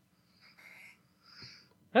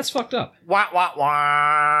 That's fucked up. Wah, wah,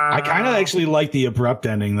 wah. I kind of actually like the abrupt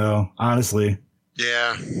ending, though, honestly.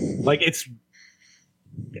 Yeah. Like, it's...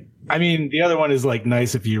 I mean, the other one is, like,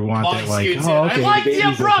 nice if you want that, like... excuse Oh, me. okay, I like the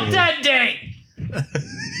baby's abrupt okay. ending.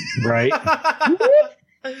 Right?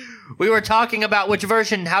 We were talking about which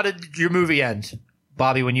version. How did your movie end,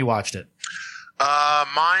 Bobby, when you watched it?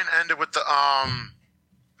 Mine ended with the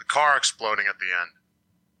car exploding at the end.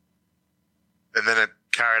 And then it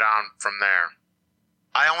carried on from there.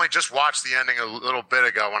 I only just watched the ending a little bit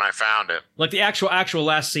ago when I found it. Like the actual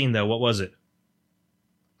last scene, though. What was it?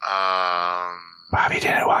 Bobby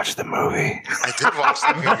didn't watch the movie. I did watch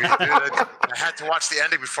the movie, dude. I had to watch the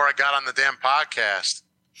ending before I got on the damn podcast.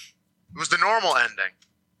 It was the normal ending.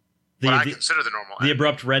 What I consider the normal ending. The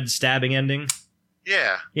abrupt red stabbing ending?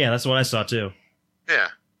 Yeah. Yeah, that's what I saw, too. Yeah.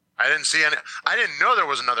 I didn't see any... I didn't know there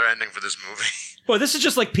was another ending for this movie. Boy, this is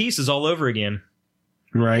just like Pieces all over again.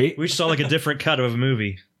 Right? We saw like a different cut of a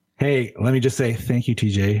movie. Hey, let me just say thank you,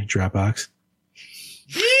 TJ, Dropbox.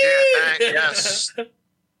 Yes.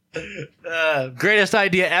 Greatest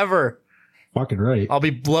idea ever. Fucking right. I'll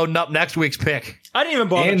be loading up next week's pick. I didn't even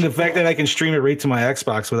bother. And the fact that I can stream it right to my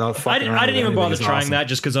Xbox without fucking I didn't even bother is trying awesome. that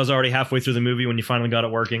just because I was already halfway through the movie when you finally got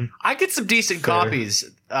it working. I get some decent copies.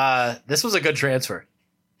 This was a good transfer.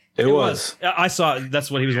 It was. I saw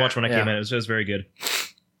that's what he was watching when I came in. It was very good.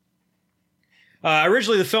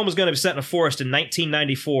 Originally, the film was going to be set in a forest in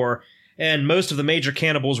 1994, and most of the major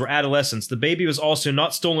cannibals were adolescents. The baby was also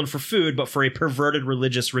not stolen for food, but for a perverted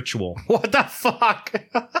religious ritual. What the fuck?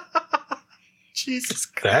 Jesus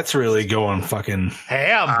Christ. That's really going fucking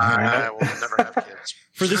ham. I will never have kids.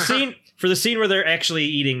 For the scene where they're actually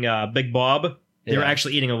eating Big Bob, they were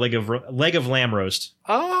actually eating a leg of lamb roast.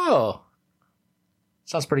 Oh.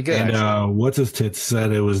 Sounds pretty good. And what's his tits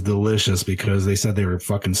said it was delicious because they said they were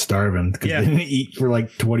fucking starving because they didn't eat for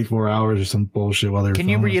like 24 hours or some bullshit while they were Can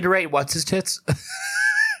you filming. reiterate what's his tits?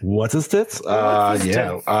 What's his tits? What's his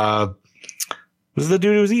yeah. tits? This is the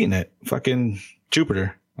dude who was eating it. Fucking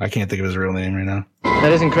Jupiter. I can't think of his real name right now.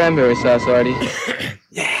 That isn't cranberry sauce, Artie.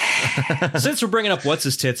 Since we're bringing up what's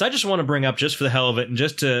his tits, I just want to bring up just for the hell of it and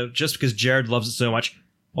just because Jared loves it so much.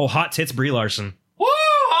 Oh, hot tits, Brie Larson. Woo,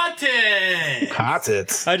 hot tits! Hot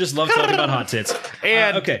tits. I just love talking about hot tits.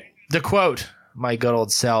 And okay, the quote, my good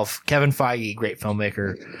old self, Kevin Feige, great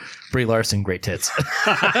filmmaker, Brie Larson, great tits.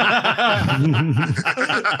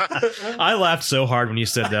 I laughed so hard when you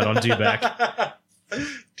said that on Dewback.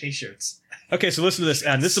 T-shirts. Okay, so listen to this,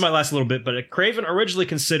 and this is my last little bit, but Craven originally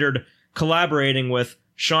considered collaborating with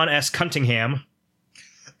Sean S. Cunningham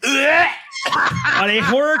on a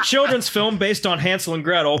horror children's film based on Hansel and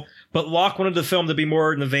Gretel, but Locke wanted the film to be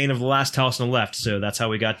more in the vein of The Last House on the Left, so that's how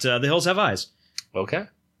we got The Hills Have Eyes. Okay.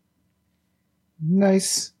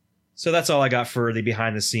 Nice. So that's all I got for the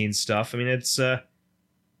behind-the-scenes stuff. I mean, it's a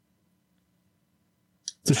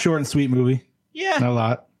short and sweet movie. Yeah. Not a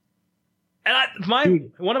lot.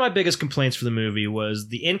 And one of my biggest complaints for the movie was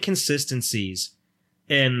the inconsistencies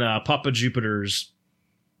in Papa Jupiter's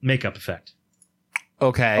makeup effect.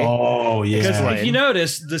 Okay. Oh, yeah. Because if you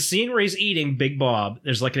notice, the scene where he's eating Big Bob,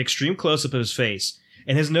 there's like an extreme close-up of his face,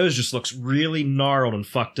 and his nose just looks really gnarled and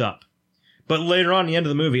fucked up. But later on, at the end of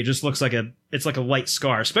the movie, it just looks like it's like a light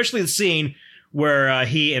scar. Especially the scene where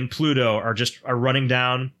he and Pluto are running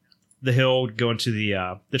down the hill, going to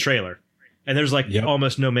the trailer, and there's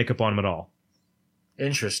almost no makeup on him at all.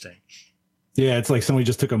 Interesting. Yeah, it's like somebody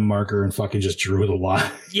just took a marker and fucking just drew the line.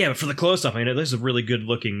 Yeah, but for the close-up, I mean, this is a really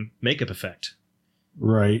good-looking makeup effect.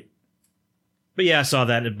 Right. But yeah, I saw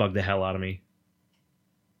that and it bugged the hell out of me.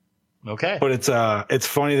 Okay. But it's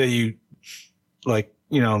funny that you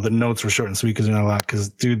the notes were short and sweet because they're not a lot. Because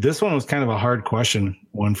dude, this one was kind of a hard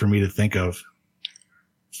one for me to think of.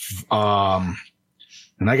 And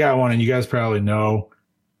I got one, and you guys probably know,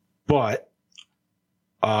 but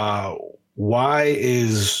why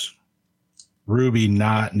is Ruby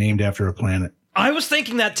not named after a planet? I was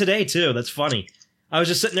thinking that today too. That's funny. I was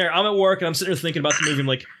just sitting there. I'm at work and I'm sitting there thinking about the movie. I'm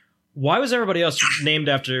like, why was everybody else named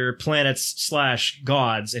after planets /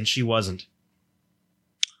 gods and she wasn't?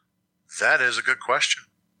 That is a good question.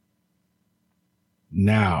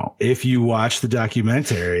 Now, if you watch the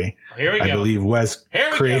documentary, I believe Wes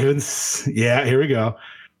Craven's. Yeah, here we go.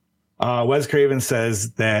 Wes Craven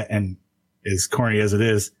says that, and as corny as it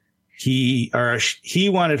is, he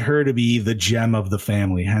wanted her to be the gem of the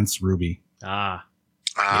family, hence Ruby.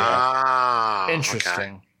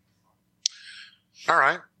 Interesting. Okay. All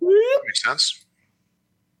right. Makes sense.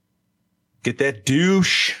 Get that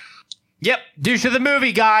douche. Yep, douche of the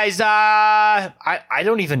movie, guys. I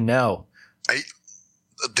don't even know.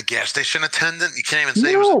 The gas station attendant? You can't even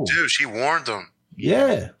say he was a douche. He warned them.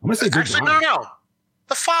 Yeah. I'm going to say Actually, no.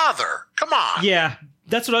 The father. Come on. Yeah,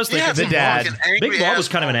 that's what I was thinking. The dad. Big Bob was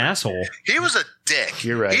kind of an asshole. He was a dick.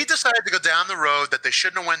 You're right. He decided to go down the road that they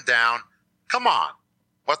shouldn't have went down. Come on.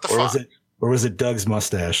 What the fuck? Or was it Doug's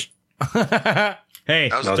mustache? Hey,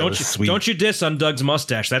 don't you diss on Doug's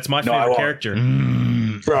mustache. That's my favorite character.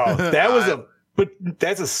 Bro,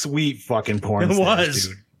 that's a sweet fucking porn. It stash, was.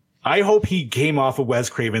 dude. I hope he came off of Wes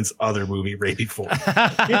Craven's other movie right before.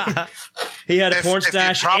 He had a porn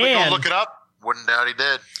stash if you probably and go look it up. Wouldn't doubt he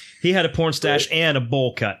did. He had a porn stash and a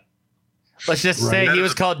bowl cut. Let's just say he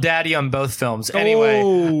was called Daddy on both films. Anyway.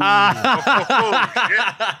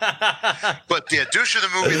 But yeah, douche of the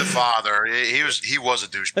movie, the father, he was a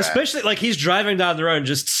douchebag. Especially like he's driving down the road and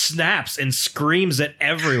just snaps and screams at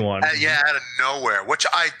everyone. Out of nowhere, which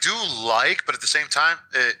I do like, but at the same time,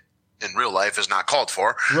 it in real life is not called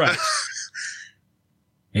for. Right.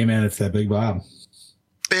 Hey man, it's that Big Bob.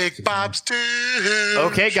 Big Bob's douche.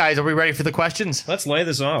 Okay, guys, are we ready for the questions? Let's lay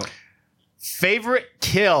this on. Favorite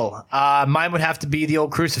kill? Mine would have to be the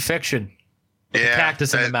old crucifixion with the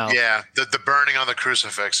cactus in the mouth. Yeah, the burning on the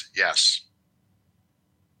crucifix. Yes.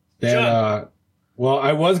 Well,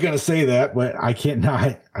 I was gonna say that, but I can't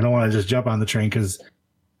not. I don't want to just jump on the train because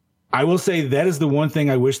I will say that is the one thing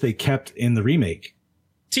I wish they kept in the remake.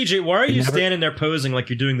 TJ, why are you standing there posing like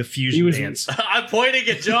you're doing the fusion dance? I'm pointing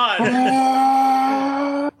at John.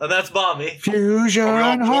 Oh, that's Bobby. Fusion.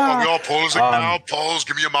 Are we all posing now? Pose.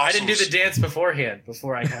 Give me your muscles. I didn't do the dance beforehand.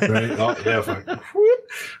 Before I had right? Oh, yeah. Fine.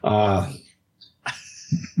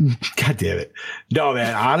 God damn it. No,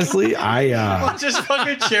 man. Honestly, I just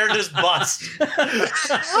fucking shared his bust. We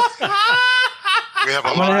have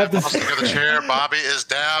a live busting of the chair. Bobby is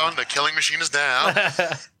down. The killing machine is down.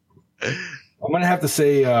 I'm gonna have to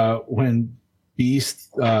say when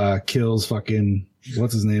Beast kills fucking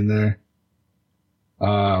what's his name there?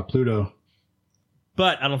 Pluto.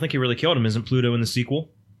 But I don't think he really killed him. Isn't Pluto in the sequel?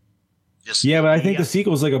 Yes. Yeah, but I think the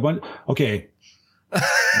sequel is like a bunch. Okay.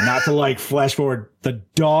 Not to like flash forward. The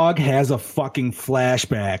dog has a fucking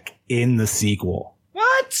flashback in the sequel.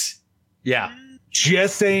 What? Yeah.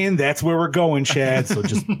 Just saying that's where we're going, Chad. So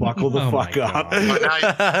just buckle the fuck up. But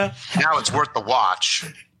now it's worth the watch.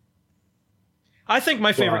 I think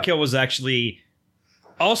my favorite kill was actually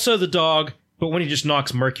also the dog, but when he just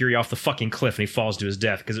knocks Mercury off the fucking cliff and he falls to his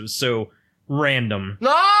death because it was so random.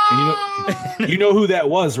 No! You know who that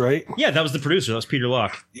was, right? Yeah, that was the producer. That was Peter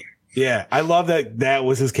Locke. Yeah, I love that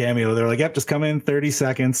was his cameo. They're like, yep, just come in 30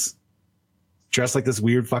 seconds. dressed like this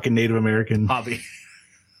weird fucking Native American. Hobby.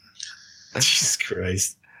 Jesus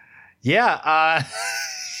Christ. Yeah.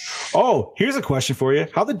 Oh, here's a question for you.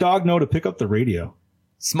 How'd the dog know to pick up the radio?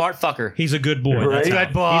 Smart fucker. He's a good boy. Right? That's how.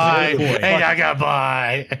 Good boy. He's a good boy. Hey, I got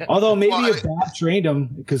boy. Although maybe if Bob trained him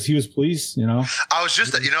because he was police, you know. I was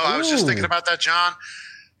just thinking about that, John.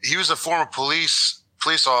 He was a former police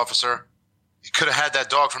officer. He could have had that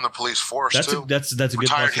dog from the police force too. That's a good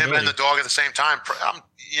Retired him and possibility. the dog at the same time.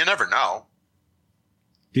 You never know.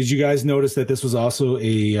 Did you guys notice that this was also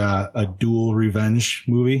a dual revenge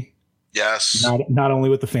movie? Yes. Not only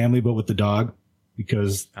with the family but with the dog,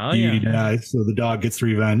 because Beauty dies, so the dog gets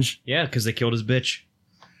revenge. Yeah, because they killed his bitch.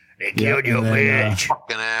 They killed your bitch.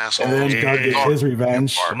 Fucking asshole. And then Doug gets his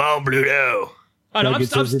revenge. Come on, Bluto. Oh, no, Doug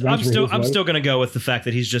gets his revenge for his I'm wife. still going to go with the fact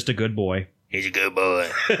that he's just a good boy. He's a good boy.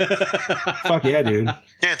 Fuck yeah, dude.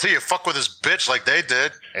 Yeah, until you fuck with his bitch like they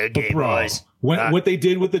did. Okay, Bro, boys. what they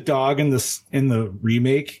did with the dog in the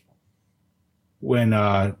remake, when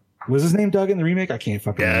was his name Doug in the remake? I can't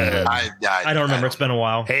fucking remember. I don't remember. It's been a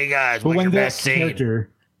while. Hey, guys, But what's when your that best scene?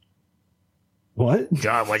 character, what?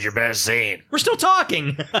 John, what's your best scene? We're still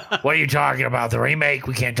talking. What are you talking about? The remake?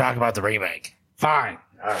 We can't talk about the remake. Fine.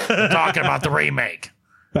 We're talking about the remake.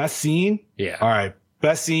 Best scene? Yeah. All right.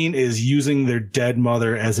 Best scene is using their dead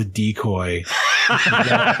mother as a decoy.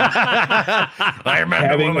 I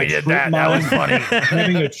remember when we did that. That was funny.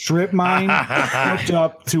 Having a trip mine hooked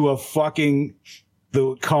up to a fucking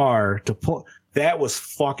the car to pull. That was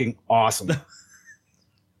fucking awesome.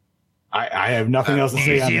 I have nothing else to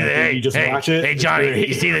say on that. You just watch it. Hey, It's Johnny, great.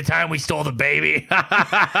 you see the time we stole the baby?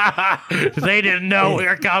 They didn't know we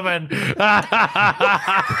were coming.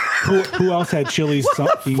 Who else had Chili's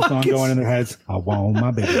theme song going in their heads? I want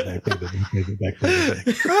my baby back, baby back, baby back,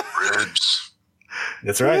 baby back. Ribs.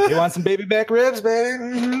 That's right. They want some baby back ribs, baby.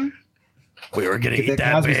 Mm-hmm. We were going to Get eat that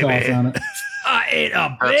that Cosby sauce baby. on it. I ate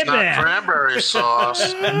a That's not baby. cranberry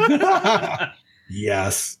sauce.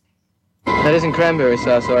 Yes. That isn't cranberry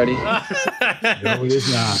sauce, Artie. No, it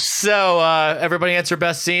is not. So, everybody answer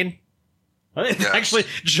best scene? Actually,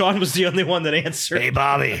 John was the only one that answered. Hey,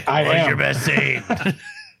 Bobby, I what's am. your best scene? Stole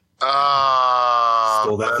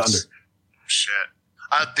that thunder. Shit.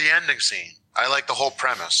 The ending scene. I like the whole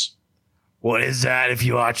premise. What is that if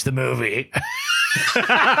you watch the movie?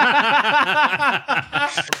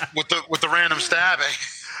 With the random stabbing.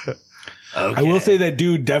 I will say that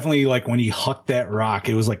dude definitely, like, when he hucked that rock,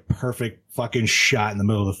 it was like perfect fucking shot in the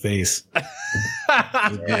middle of the face. Yeah,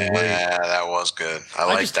 that was good. I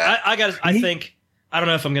like that. I think I don't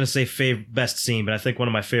know if I'm gonna say best scene, but I think one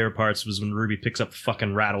of my favorite parts was when Ruby picks up the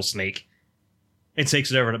fucking rattlesnake and takes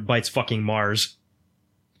it over and it bites fucking Mars.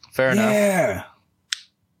 Fair enough. Yeah.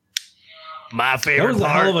 My That favorite was a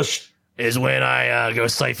hell part of a is when I go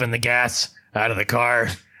siphon the gas out of the car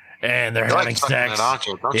and they're You having like sucking sex. it, don't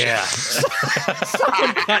you? Don't you? Yeah.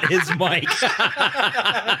 Fucking cut his mic.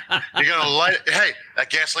 You're gonna light. Hey, that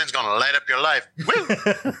gasoline's gonna light up your life. Woo!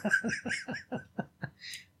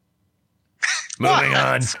 Moving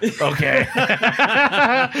on. Okay.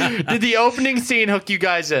 Did the opening scene hook you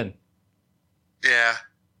guys in? Yeah.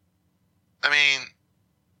 I mean,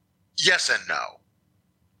 yes and no.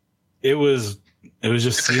 It was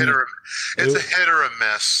just. It's a hit or a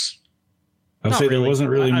miss. I would Not say there really. wasn't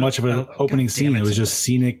really I don't- much of an opening God damn scene. it. It was just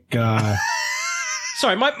scenic.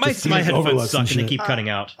 Sorry, my Just scenic headphones overlooks suck and and they shit. keep cutting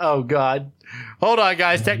out. Oh, God. Hold on,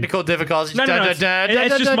 guys. Technical difficulties. No, it's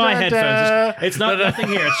just my headphones. It's not nothing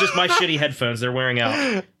here. It's just my shitty headphones. They're wearing out.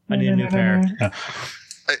 I need a new pair.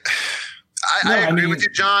 I agree with you,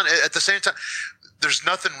 John. At the same time, there's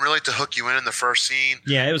nothing really to hook you in the first scene.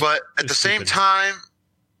 Yeah, it was. But it at was the same stupid. time,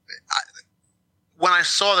 when I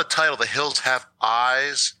saw the title, "The Hills Have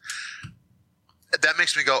Eyes," that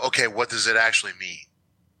makes me go, okay, what does it actually mean?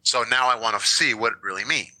 So now I want to see what it really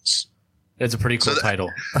means. It's a pretty cool title.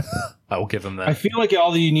 I will give him that. I feel like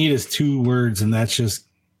all you need is 2 words, and that's just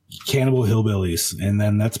Cannibal Hillbillies, and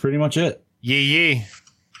then that's pretty much it. Yee yee.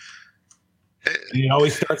 And it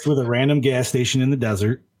always starts with a random gas station in the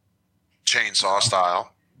desert. Chainsaw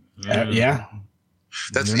style. Yeah.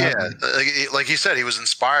 That's like he said, he was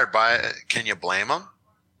inspired by it. Can you blame him?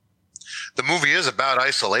 The movie is about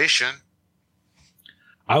isolation.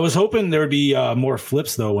 I was hoping there would be more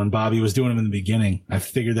flips though when Bobby was doing them in the beginning. I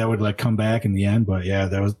figured that would like come back in the end, but yeah,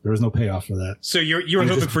 there was no payoff for that. So you were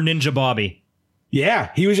hoping for Ninja Bobby.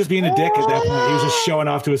 Yeah, he was just being a dick at that point. He was just showing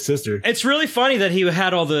off to his sister. It's really funny that he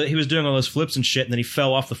was doing all those flips and shit, and then he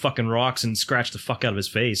fell off the fucking rocks and scratched the fuck out of his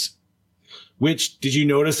face. Which did you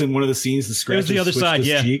notice in one of the scenes? The It scratch was the other side,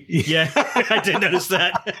 yeah. Yeah, I did notice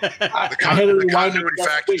that. The continuity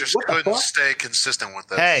factor just couldn't stay consistent with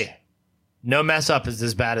this. Hey, No mess up is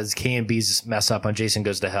as bad as K&B's mess up on Jason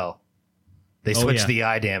Goes to Hell. They switched the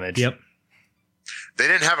eye damage. Yep. They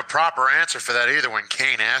didn't have a proper answer for that either. When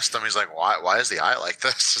Kane asked them, he's like, "Why is the eye like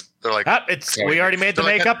this?" They're like, we already made the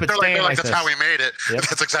makeup. It's staying like that's this. how we made it. Yep.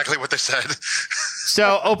 That's exactly what they said.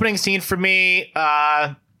 So opening scene for me,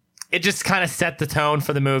 it just kind of set the tone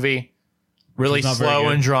for the movie. Really slow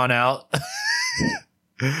and drawn out.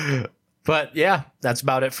 But yeah, that's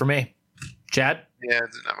about it for me. Chad? Yeah,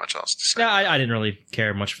 there's not much else to say. Yeah, I didn't really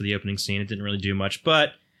care much for the opening scene. It didn't really do much,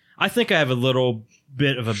 but I think I have a little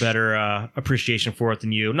bit of a better appreciation for it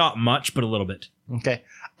than you. Not much, but a little bit. Okay.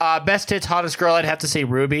 Best hits, hottest girl, I'd have to say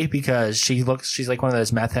Ruby, because she's like one of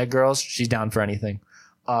those meth head girls. She's down for anything.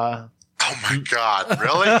 Oh my God,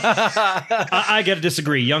 really? I gotta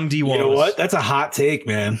disagree. Young D. Wallace. You know what? That's a hot take,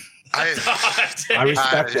 man. I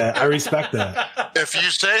respect that. I respect that. If you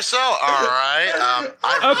say so, all right.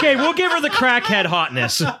 Okay, we'll give her the crackhead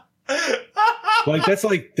hotness.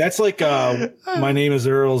 That's like My Name Is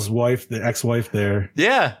Earl's wife, the ex-wife there.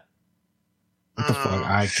 Yeah. What the fuck?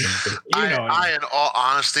 I can't. I, in all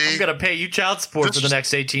honesty, I'm gonna pay you child support for the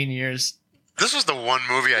next 18 years. This was the one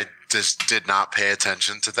movie I just did not pay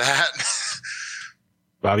attention to that.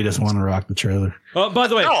 Bobby doesn't want to rock the trailer. Oh, by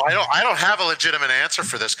the way, no, I don't have a legitimate answer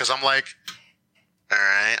for this because I'm like, all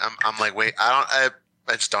right, I'm like, wait, I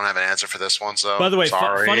just don't have an answer for this one. So by the way,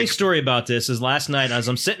 sorry. Funny story about this is last night as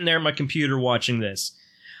I'm sitting there at my computer watching this,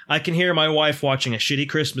 I can hear my wife watching a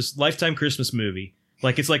shitty Lifetime Christmas movie.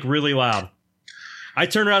 Like it's like really loud. I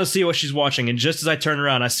turn around to see what she's watching, and just as I turn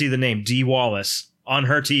around, I see the name D. Wallace on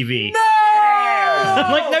her TV. No!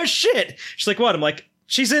 I'm like, no shit. She's like, what? I'm like,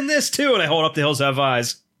 she's in this too, and I hold up The Hills Have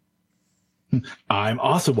Eyes. I'm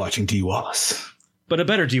also watching D. Wallace. But a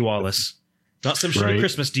better D. Wallace. Not some shitty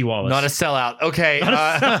Christmas D. Wallace. Not a sellout. Okay.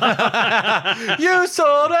 You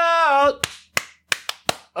sold out.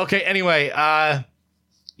 Okay, anyway.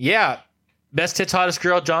 Yeah. Best hits, hottest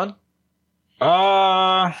girl, John?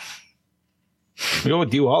 We go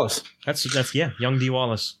with D. Wallace. That's yeah, young D.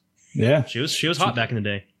 Wallace. Yeah. She was hot back in the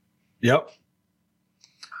day. Yep.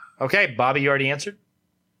 Okay, Bobby, you already answered?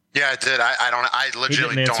 Yeah, I did. I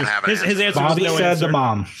legitimately don't have an answer. His answer Bobby was no said answer. the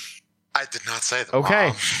mom. I did not say the Okay.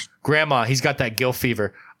 mom. Grandma, he's got that guilt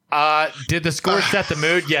fever. Did the score set the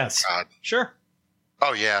mood? Yes. God. Sure.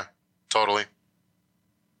 Oh yeah, totally.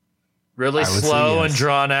 Really I would say slow yes. and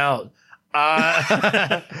drawn out.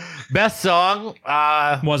 Best song?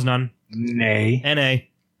 Was none. Nay. N.A.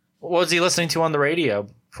 What was he listening to on the radio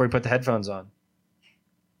before he put the headphones on?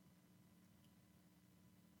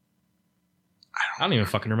 I don't even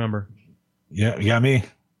fucking remember. Yeah, you got me.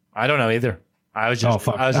 I don't know either. I was just. Oh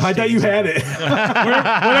fuck! I thought you had it.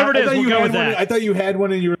 Whatever it is, we'll go with that. I thought you had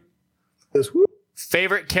one in your.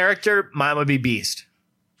 Favorite character? Mine would be Beast.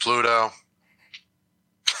 Pluto.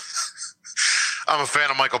 I'm a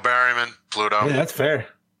fan of Michael Berryman. Pluto. Yeah, that's fair.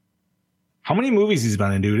 How many movies he's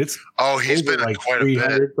been in, dude? It's He's been in like quite a bit.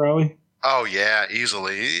 300 probably. Oh yeah,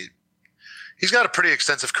 easily. He's got a pretty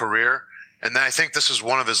extensive career, and then I think this is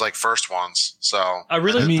one of his like first ones. So I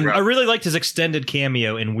really liked his extended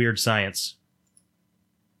cameo in Weird Science.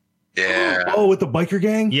 Yeah. Oh, with the biker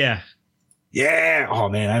gang. Yeah. Yeah. Oh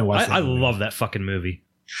man, I watched. I love that fucking movie.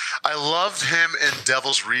 I loved him in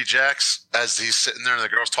Devil's Rejects as he's sitting there and the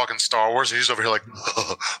girl's talking Star Wars and he's over here like,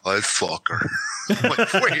 I fuck her. I'm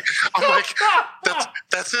like, wait. I'm like,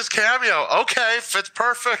 that's his cameo. Okay, fits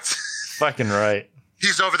perfect. Fucking right.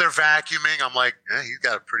 He's over there vacuuming. I'm like, yeah, he's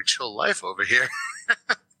got a pretty chill life over here.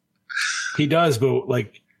 He does, but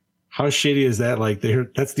like, how shitty is that? Like,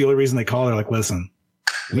 that's the only reason they call her. Like, listen,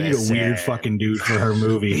 we need a weird fucking dude for her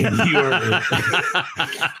movie. And you are.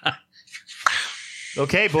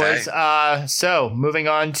 Okay, boys. So moving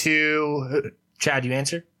on to Chad. You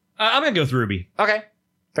answer? I'm gonna go with Ruby. Okay,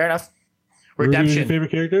 fair enough. Ruby Redemption. your favorite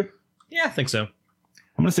character? Yeah, I think so. I'm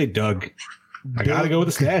gonna say Doug. I gotta go with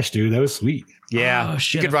the stash, dude. That was sweet. Yeah, Oh,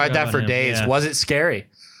 shit, you could I ride forgot that for about him. days. Yeah. Was it scary?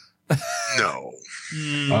 No.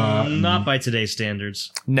 Not by today's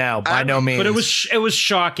standards. No, by no means. But it was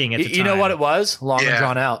shocking at the time. You know what it was? Long and Yeah.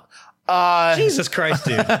 drawn out. Jesus Christ,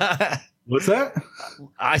 dude. What's that?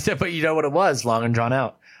 I said, but you know what it was? Long and drawn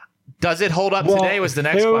out. Does it hold up today? Was the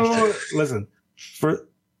next question. Listen,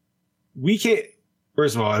 we can't.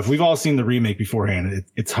 First of all, if we've all seen the remake beforehand,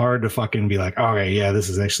 it's hard to fucking be like, okay, yeah, this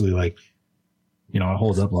is actually like, it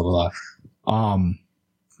holds up, blah blah blah.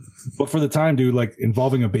 But for the time, dude, like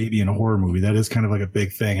involving a baby in a horror movie, that is kind of like a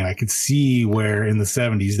big thing. And I could see where in the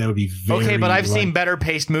 70s that would be very. Okay, but I've like, seen better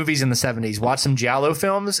paced movies in the 70s. Watch some Giallo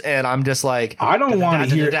films, and I'm just like, I don't want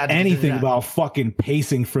to hear anything about fucking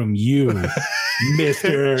pacing from you,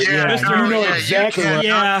 Mister. Yeah, You know exactly you where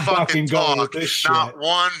cannot I'm fucking going with talk, this shit. not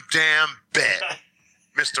one damn bit.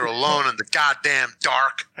 Mr. Alone in the goddamn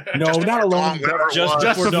dark. No, not Alone in the Dark.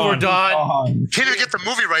 Just before dawn. Can't even get the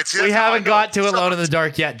movie right. See, We that's how I haven't know got it to Alone in sucked. the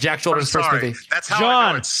Dark yet. Jack Shoulder's I'm first sorry. movie. That's how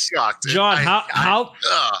I know it sucked. John, Ugh.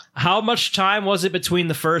 how much time was it between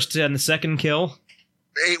the first and the second kill?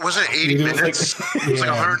 Wasn't it 80 minutes? It was like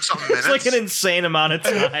 100 something minutes. It's like an insane amount of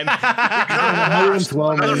time.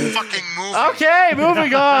 112 Another minutes. fucking movie. Okay,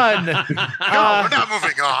 moving on. No, we're not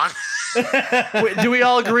moving on. Do we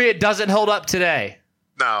all agree it doesn't hold up today?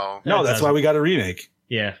 No. No, that's why we got a remake.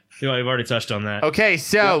 Yeah, we've already touched on that. Okay,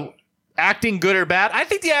 so acting good or bad? I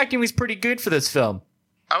think the acting was pretty good for this film.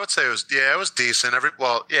 I would say it was decent.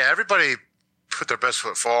 Everybody put their best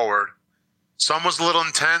foot forward. Some was a little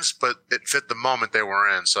intense, but it fit the moment they were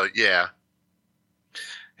in. So yeah.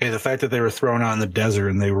 Hey, the fact that they were thrown out in the desert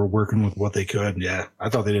and they were working with what they could, yeah, I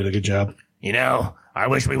thought they did a good job. You know, I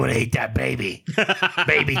wish we would have ate that baby.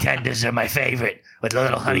 Baby tenders are my favorite with a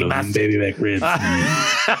little honey mustard. Baby back ribs.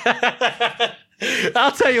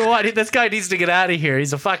 I'll tell you what, this guy needs to get out of here.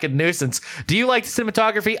 He's a fucking nuisance. Do you like the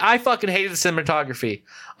cinematography? I fucking hated the cinematography.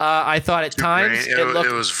 I thought at times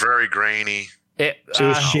it was very grainy. It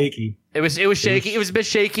was shaky. It was shaky. It was a bit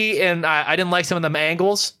shaky, and I didn't like some of them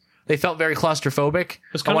angles. They felt very claustrophobic.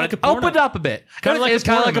 was I kinda wanted like a to open porno. it up a bit. Kinda like It's a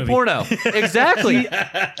kind of like a porno porno. Exactly.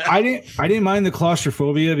 I didn't mind the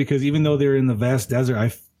claustrophobia because even though they're in the vast desert,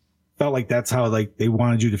 I felt like that's how like they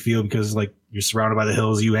wanted you to feel because like you're surrounded by the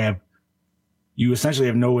hills. You essentially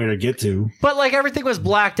have nowhere to get to. But like everything was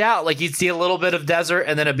blacked out. Like you'd see a little bit of desert,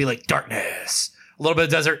 and then it'd be like darkness. A little bit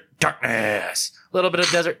of desert, darkness. A little bit of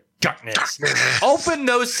desert, darkness. Open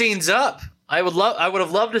those scenes up. I would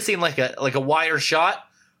have loved to seen like a wider shot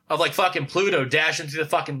of like fucking Pluto dashing through the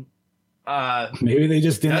fucking Maybe they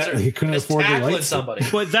just didn't. desert. They couldn't Just afford the tackling lights. somebody.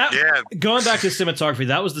 But going back to cinematography,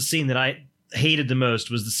 that was the scene that I hated the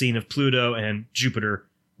most. Was the scene of Pluto and Jupiter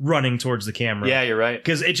running towards the camera. Yeah, you're right.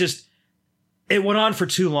 Because it went on for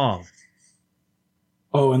too long.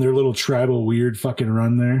 Oh, and their little tribal weird fucking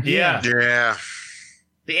run there. Yeah. Yeah.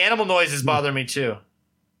 The animal noises bother me too.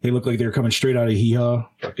 They look like they're coming straight out of Hee Haw.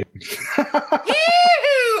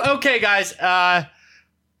 Yee-hoo! Okay, guys.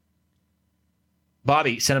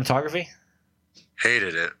 Bobby, cinematography?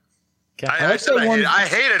 Hated it. Okay. I said I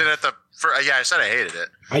hated it at the. I said I hated it.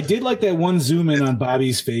 I did like that one zoom in on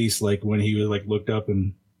Bobby's face, like when he was like looked up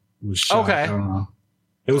and was shocked. Okay. I don't know.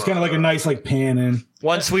 It was kind of like a nice like pan in.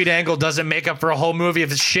 One sweet angle doesn't make up for a whole movie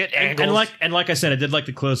of shit angles. And like I said, I did like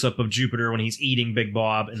the close up of Jupiter when he's eating Big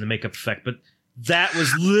Bob and the makeup effect, but that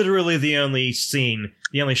was literally the only scene,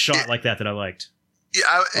 the only shot like that I liked.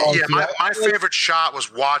 Yeah, my favorite shot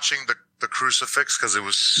was watching the crucifix because it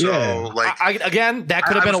was so like. Again, that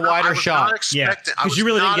could have been a wider shot. Yeah, because you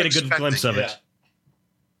really didn't get a good glimpse of it.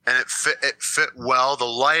 And it fit well. The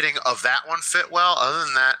lighting of that one fit well. Other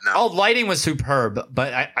than that, no. Oh, lighting was superb,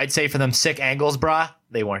 but I'd say for them sick angles, brah,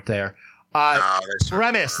 they weren't there.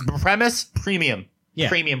 Premise, premium. Yeah.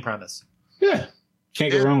 Premium premise. Yeah.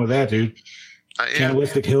 Can't get wrong with that, dude.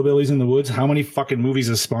 Cannibalistic hillbillies in the woods. How many fucking movies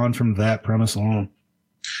have spawned from that premise alone?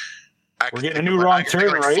 We're getting a new Wrong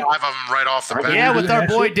Turn, right? 5 of them right off the bat. Yeah, with our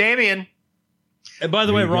boy Damien. And by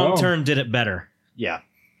the way, There you Wrong go. Turn did it better. Yeah.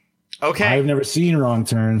 Okay. I've never seen Wrong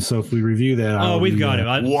Turn, so if we review that, we've got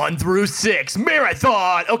it. 1 through 6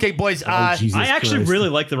 marathon. Okay, boys. Jesus I actually Christ. really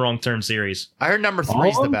like the Wrong Turn series. I heard number 3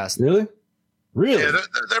 is the best. Really? Really? Yeah,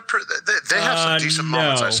 they have some decent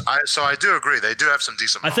moments. So I do agree. They do have some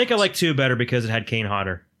decent I moments. think I like 2 better because it had Kane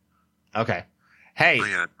Hodder. Okay. Hey,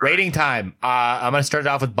 rating time. I'm going to start it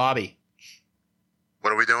off with Bobby.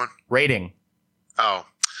 What are we doing? Rating. Oh.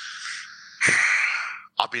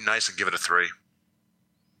 I'll be nice and give it a 3.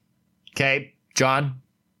 Okay, John. I'm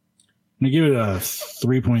gonna give it a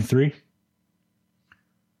 3.3.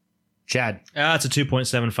 Chad. It's a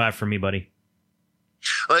 2.75 for me, buddy.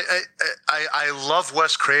 Like I love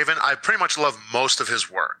Wes Craven. I pretty much love most of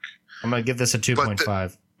his work. I'm going to give this a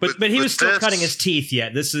 2.5. But he was still cutting his teeth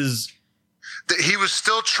yet. This is... He was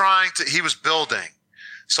still trying to... He was building.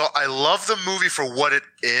 So I love the movie for what it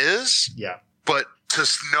is. Yeah. But to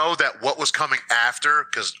know that what was coming after,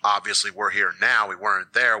 because obviously we're here now. We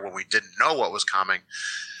weren't there when we didn't know what was coming.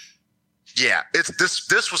 Yeah.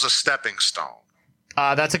 This was a stepping stone.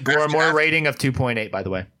 That's a Gormore rating of 2.8, by the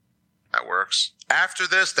way. That works. After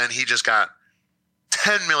this, then he just got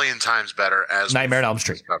 10 million times better as Nightmare on Elm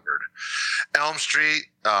Street. Discovered. Elm Street,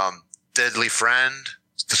 Deadly Friend,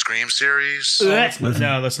 the Scream series.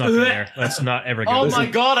 No, let's not go there. Let's not ever go Oh there. my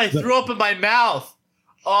God, I threw up in my mouth.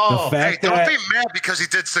 Oh, Hey, don't be mad because he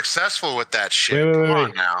did successful with that shit. Wait, Come on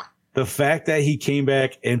wait. now. The fact that he came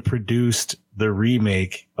back and produced the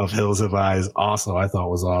remake of Hills Have Eyes also I thought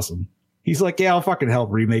was awesome. He's like, yeah, I'll fucking help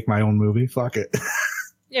remake my own movie. Fuck it.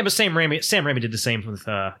 Yeah, but Sam Raimi did the same with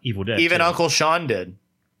Evil Dead. even too. Uncle Sean did.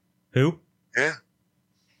 Who? Yeah.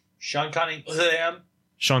 Sean Cunningham.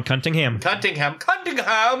 Sean Cunningham. Cunningham,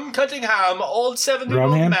 old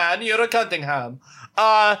 70-year-old Bromham? man, you're a Cunningham.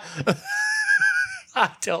 I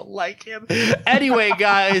don't like him. Anyway,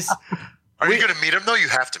 guys. Are you going to meet him, though? You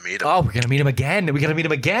have to meet him. Oh, we're going to meet him again.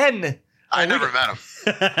 I never met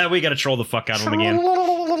him. We got to troll the fuck out of him again.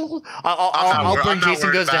 I'll bring I'm not Jason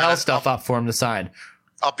worried Goes to about Hell it. stuff up for him to sign.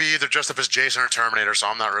 I'll be either dressed up as Jason or Terminator, so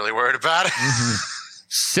I'm not really worried about it.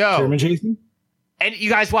 So, Sherman Jason? and you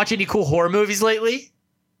guys watch any cool horror movies lately?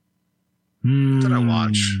 Did I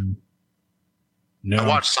watch? No. I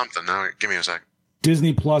watched something. Now, give me a sec.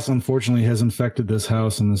 Disney Plus unfortunately has infected this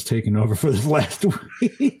house and has taken over for this last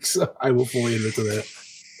week. So I will fully admit to that.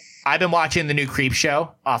 I've been watching the new Creep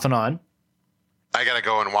Show off and on. I got to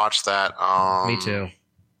go and watch that. Me too.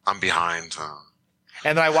 I'm behind.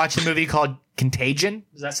 And then I watched a movie called Contagion.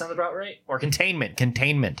 Does that sound about right? Or Containment.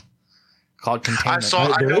 Called Containment.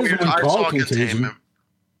 I There know is you're one I called saw Contagion. Containment.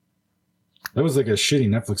 That was like a shitty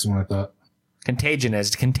Netflix one, I thought.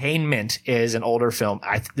 Containment is an older film.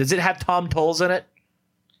 Does it have Tom Tolles in it?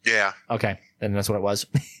 Yeah. Okay, then that's what it was.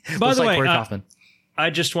 By Looks the like way, Corey Kaufman. I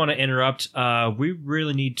just want to interrupt. We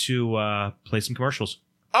really need to play some commercials.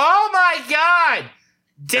 Oh my God!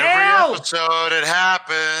 Dale! Every episode it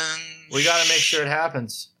happens. We got to make sure it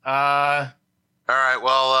happens. All right.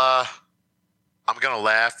 Well, I'm gonna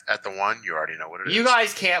laugh at the one. You already know what it is. You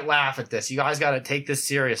guys can't laugh at this. You guys got to take this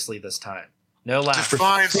seriously this time. No laughter.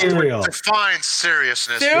 define Cereal.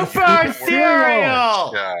 seriousness. Super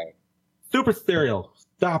cereal. Yeah. Super cereal.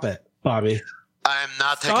 Stop it, Bobby. I am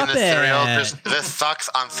not Stop taking this cereal. it. This sucks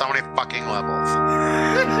on so many fucking levels.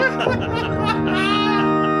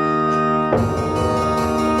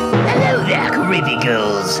 Hello there, creepy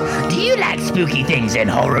ghouls. Do you like spooky things and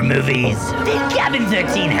horror movies? Then Cabin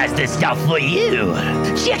 13 has the stuff for you.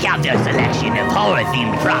 Check out their selection of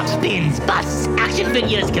horror-themed props, pins, busts, action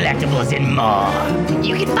figures, collectibles, and more.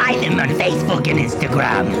 You can find them on Facebook and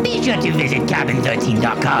Instagram. Be sure to visit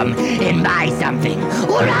cabin13.com and buy something,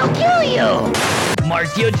 or I'll kill you.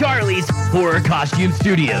 Marcio Charlie's Horror Costume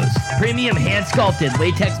Studios. Premium hand-sculpted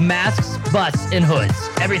latex masks, busts, and hoods.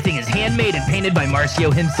 Everything is handmade and painted by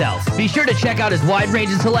Marcio himself. Be sure to check out his wide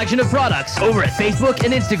range and selection of products over at Facebook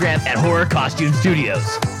and Instagram at Horror Costume Studios.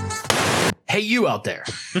 Hey, you out there.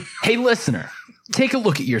 Hey, listener. Take a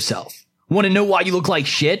look at yourself. Want to know why you look like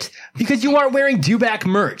shit? Because you aren't wearing Dewback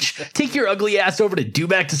merch. Take your ugly ass over to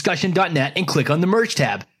dewbackdiscussion.net and click on the merch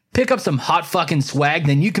tab. Pick up some hot fucking swag,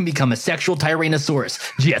 then you can become a sexual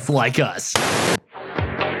Tyrannosaurus, just like us.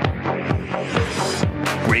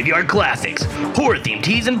 Graveyard Classics. Horror-themed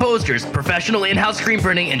tees and posters, professional in-house screen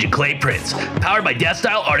printing, and Jaclay prints. Powered by Death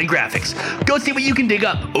Style Art and Graphics. Go see what you can dig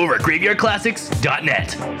up over at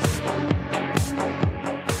graveyardclassics.net.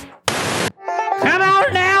 Come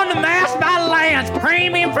on down to Mask by Lance,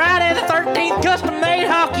 premium Friday the 13th custom-made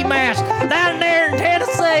hockey mask down there in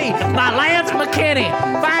Tennessee by Lance McKinney.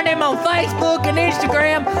 Find him on Facebook and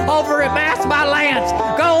Instagram over at Mask by Lance.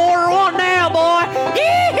 Go order one now, boy.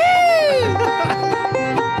 Yee-hoo!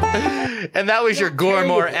 And that was your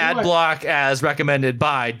Gormore ad block as recommended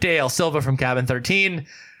by Dale Silva from Cabin 13.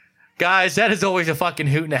 Guys, that is always a fucking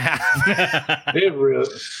hoot and a half. It really.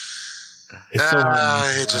 It's so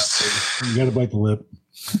hard. It just You gotta bite the lip.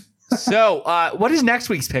 So, what is next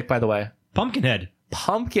week's pick, by the way? Pumpkinhead.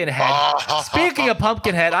 Pumpkinhead. Speaking of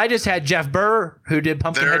Pumpkinhead, I just had Jeff Burr, who did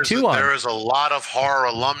Pumpkinhead 2 on. There is a lot of horror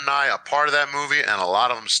alumni a part of that movie, and a lot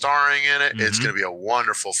of them starring in it. It's going to be a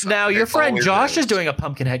wonderful film. Now, your It friend always Josh is doing a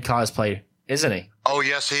Pumpkinhead cosplay, isn't he? Oh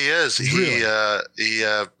yes, he is. He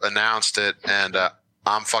announced it, and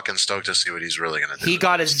I'm fucking stoked to see what he's really going to do. He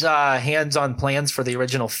got his hands on plans for the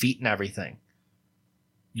original feet and everything.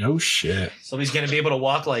 No shit. So he's going to be able to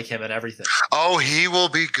walk like him and everything. Oh, he will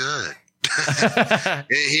be good.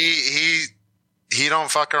 he don't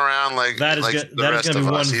fuck around like That is like going the rest to be of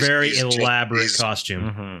one us. very elaborate costume.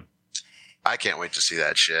 Mm-hmm. I can't wait to see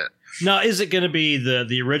that shit. Now, is it going to be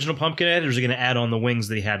the original Pumpkinhead, or is it going to add on the wings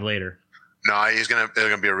that he had later? No, they're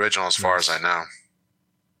gonna be original as far as I know.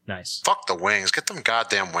 Nice. Fuck the wings. Get them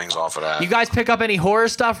goddamn wings off of that. You guys pick up any horror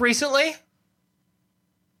stuff recently?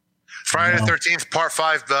 Friday No. the 13th, Part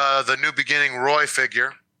 5, the New Beginning Roy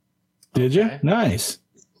figure. Did you? Nice.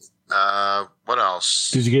 What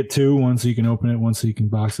else? Did you get 2? One so you can open it, one so you can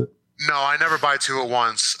box it? No, I never buy 2 at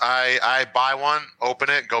once. I buy one, open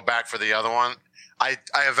it, go back for the other one. I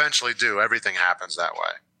eventually do. Everything happens that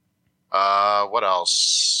way. What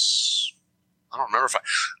else? I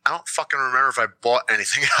don't fucking remember if I bought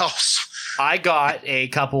anything else. I got a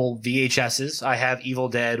couple VHSs. I have Evil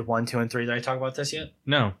Dead 1, 2, and 3. Did I talk about this yet?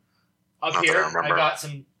 No. Up Not that I here, I remember. got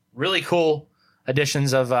some really cool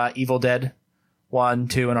editions of Evil Dead 1,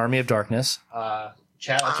 2, and Army of Darkness.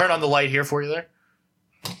 Chad, I'll turn on the light here for you there.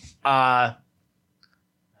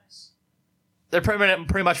 They're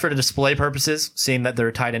pretty much for the display purposes, seeing that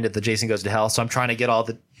they're tied into the Jason Goes to Hell. So I'm trying to get all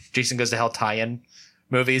the Jason Goes to Hell tie-in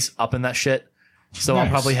movies up in that shit. So I'll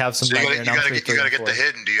Nice. probably have some. So you Nightmare on Elm gotta Street get 3 and the 4.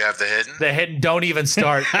 hidden. Do you have the hidden? The hidden. Don't even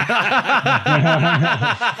start.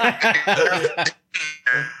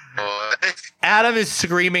 Adam is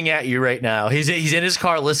screaming at you right now. He's in his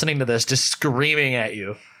car listening to this, just screaming at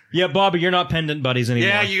you. Yeah, Bobby, you're not pendant buddies anymore.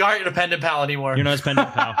 Yeah, you aren't a pendant pal anymore. You're not his pendant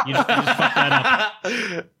pal. You just fucked that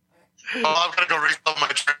up. Oh, I'm gonna go refill my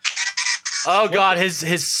drink. Oh god,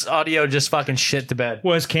 his audio just fucking shit to bed.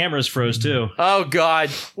 Well, his cameras froze too. Oh god,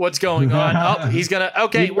 what's going on? Oh, he's gonna.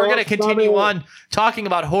 Okay, we're gonna continue on talking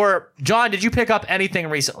about horror. John, did you pick up anything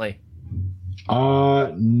recently?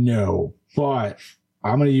 No, but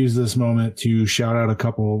I'm gonna use this moment to shout out a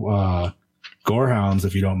couple gorehounds,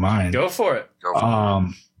 if you don't mind. Go for it.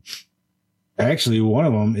 Actually, one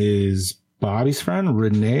of them is Bobby's friend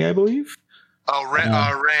Renee, I believe. Oh,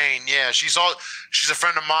 Rain. Yeah, she's a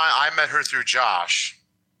friend of mine. I met her through Josh.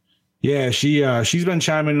 Yeah, she's been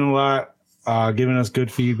chiming in a lot, giving us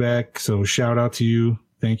good feedback. So shout out to you.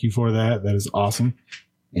 Thank you for that. That is awesome.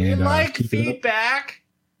 And You like keep it up. feedback?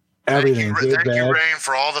 Everything, good, Thank you, bad. Rain,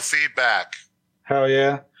 for all the feedback. Hell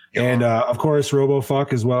yeah. And of course,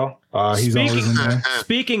 RoboFuck as well. He's always in there.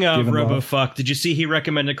 Speaking of Giving love. RoboFuck, did you see he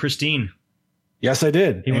recommended Christine? Yes, I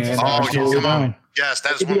did. He wants to And see I'm Christine. totally come on. down. Yes,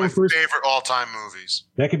 that is That could one be of my our first- favorite all-time movies.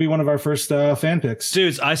 That could be one of our first fan picks.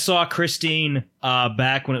 Dudes, I saw Christine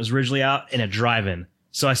back when it was originally out in a drive-in.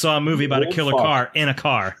 So I saw a movie about a Oh, killer fuck. car in a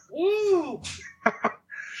car. Woo!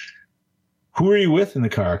 Who are you with in the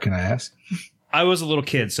car? Can I ask? I was a little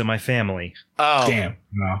kid, so my family. Oh, Damn.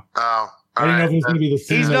 No. Oh, I didn't know if it was going to be the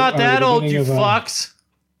scene he's that- not or that the old, beginning you of, fucks.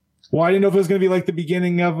 Well, I didn't know if it was going to be like the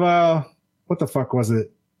beginning of what the fuck was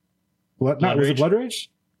it? Was it Rage? Blood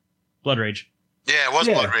Rage? Blood Rage. Yeah, it was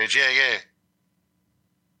Yeah. Blood Rage. Yeah.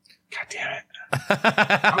 God damn it!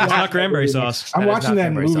 It's not cranberry sauce. I'm That is watching not that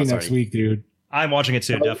cranberry movie sauce, next sorry. week, dude. I'm watching it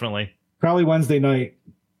too, definitely. Probably Wednesday night.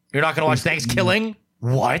 You're not gonna watch Thanksgiving?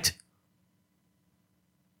 What?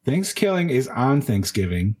 Thanksgiving is on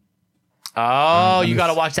Thanksgiving, Oh, you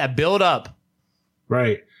gotta watch that build up.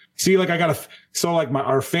 right? See, like I got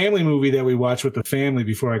our family movie that we watch with the family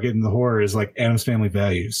before I get into the horror is like Adam's Family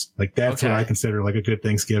Values. Like that's what Okay. I consider like a good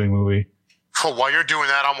Thanksgiving movie. Oh, while you're doing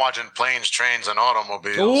that, I'm watching Planes, Trains, and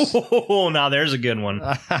Automobiles. Oh, now there's a good one.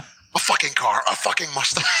 A fucking car, a fucking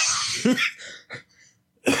Mustang.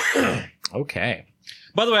 Okay.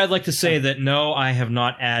 By the way, I'd like to say that no, I have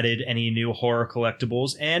not added any new horror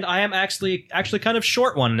collectibles, and I am actually kind of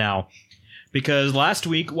short one now. Because last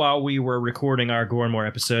week, while we were recording our Gore and More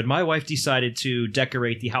episode, my wife decided to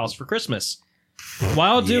decorate the house for Christmas.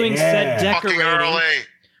 While doing said Fucking decorating, early.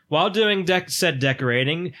 while doing said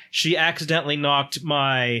decorating, she accidentally knocked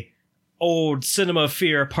my old Cinema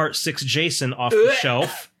Fear Part 6 Jason off the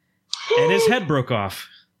shelf, and his head broke off.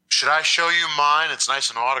 Should I show you mine? It's nice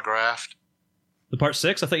and autographed. The Part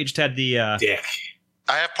 6? I thought you just had the... Dick.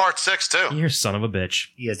 I have Part 6 too. You're a son of a bitch.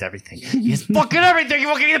 He has everything. He has fucking everything. You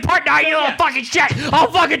fucking get a part now, you little fucking shit. Oh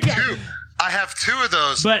fucking shit. I have 2 of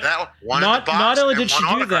those. But one in the box not only and did she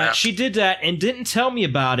one do that, autographed. she did that and didn't tell me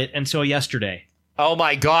about it until yesterday. Oh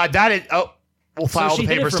my god, that is. Oh, we'll file she the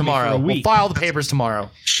hid it papers from me for tomorrow. a We'll week. file the papers tomorrow.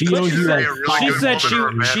 She owes you like She good said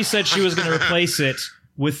woman or a she man. said she was going to replace it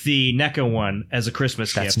with the NECA one as a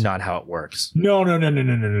Christmas That's gift. not how it works.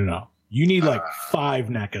 No. You need like 5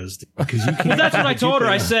 NECAs because you can't. Well, that's what I do told her.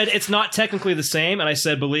 I that. said it's not technically the same, and I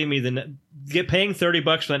said, believe me, paying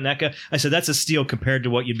 $30 for that NECA. I said that's a steal compared to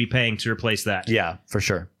what you'd be paying to replace that. Yeah, for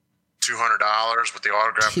sure. $200 with the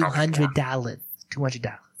autograph. probably more.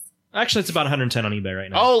 $200. Actually, it's about $110 on eBay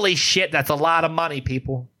right now. Holy shit, that's a lot of money,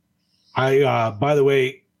 people. By the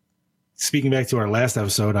way, speaking back to our last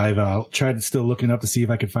episode, I've tried still looking up to see if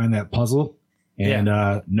I could find that puzzle, and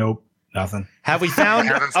nope, nothing. Have we found?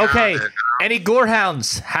 Haven't found Okay, it. any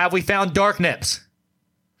gorehounds? Have we found Dark Nips?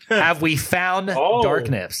 Have we found Oh. Dark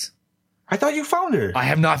Nips? I thought you found her. I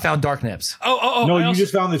have not found Dark Nips. No, you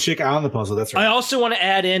just found the chick on the puzzle. That's right. I also want to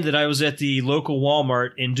add in that I was at the local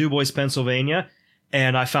Walmart in DuBois, Pennsylvania,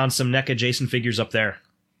 and I found some NECA Jason figures up there.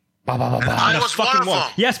 I was one of them.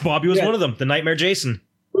 Yes, Bobby was one of them. The Nightmare Jason.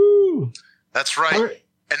 Woo. That's right.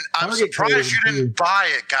 And I'm surprised you didn't buy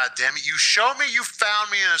it. God damn it! You showed me you found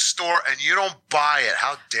me in a store, and you don't buy it.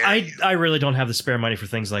 How dare you? I really don't have the spare money for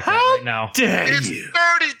things like that right now. It's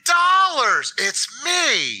 $30. It's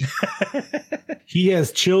me. He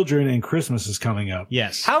has children, and Christmas is coming up.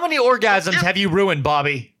 Yes. How many orgasms have you ruined,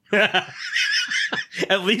 Bobby?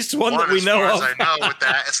 At least one that we as know far of. as I know with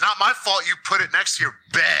that. It's not my fault you put it next to your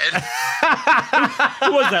bed.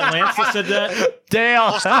 Who was that, Lance, that said that?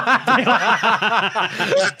 Dale. Was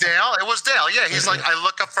it Dale? It was Dale. Yeah, he's like, I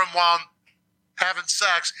look up from while I'm having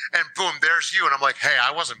sex, and boom, there's you. And I'm like, hey,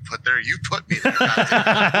 I wasn't put there. You put me there.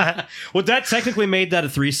 Well, that technically made that a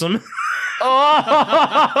threesome. Hey,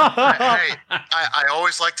 I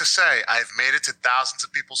always like to say, I've made it to thousands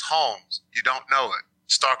of people's homes. You don't know it.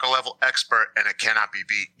 Starker level expert, and it cannot be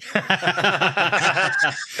beat.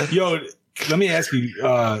 Yo, let me ask you,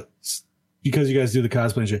 because you guys do the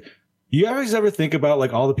cosplay and shit, you guys ever think about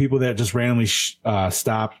like all the people that just randomly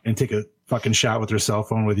stop and take a fucking shot with their cell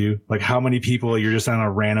phone with you? Like how many people you're just on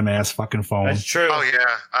a random ass fucking phone? That's true. Oh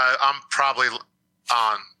yeah, I'm probably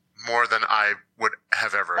on more than I would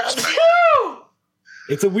have ever expected.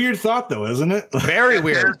 It's a weird thought though, isn't it? Very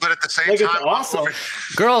weird. But at the same Like, it's time, awesome.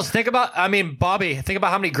 Girls, think about, Bobby, think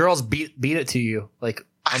about how many girls beat it to you, like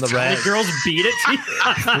on the red. Girls beat it to you?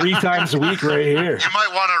 3 times a week right here. You might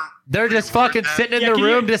want to. They're just fucking sitting in Yeah, the can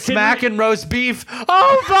room you- just can smacking roast beef.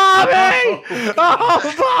 Oh, Bobby! Oh,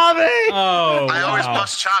 Bobby! Oh, I always wow.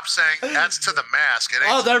 bust chops saying that's to the mask. It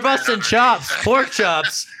ain't Oh, to they're the man busting underneath. chops, pork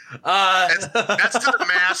chops. That's to the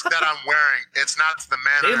mask that I'm wearing. It's not to the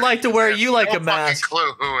man. They'd like to wear you like no a mask. Fucking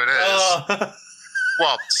clue who it is.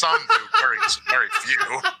 Well, some do. Very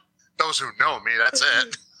few. Those who know me. That's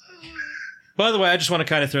it. By the way, I just want to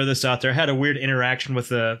kind of throw this out there. I had a weird interaction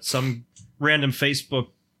with some random Facebook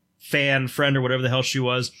fan, friend, or whatever the hell she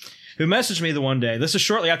was, who messaged me the one day. This is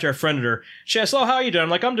shortly after I friended her. She asked, "Oh, how you doing?" I'm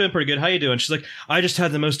like, "I'm doing pretty good. How you doing?" She's like, "I just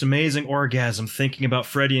had the most amazing orgasm thinking about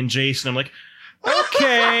Freddy and Jason." I'm like,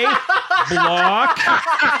 "Okay, block."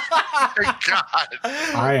 Thank God.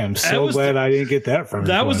 I am so glad I didn't get that from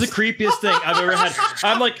That was the request. creepiest thing I've ever had.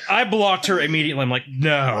 I'm like, I blocked her immediately. I'm like,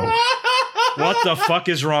 no. What the fuck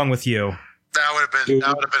is wrong with you? That would have been. Dude,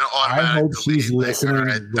 That would have been I automatic. hope she's listening Right,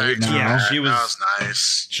 right thanks, now. Yeah, man. she was- That was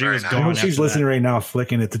nice. She Very was nice. I gone. hope she's after listening that. right now,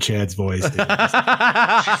 flicking it to Chad's voice. dude.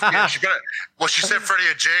 Yeah, she better. Well, she said Freddie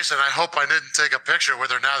and Jason. I hope I didn't take a picture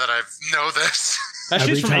with her now that I know this. She's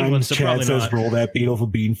Every from time England, so Chad probably says not. roll that beautiful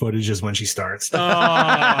bean footage is when she starts. Oh.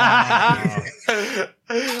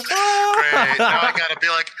 Great. Now I gotta be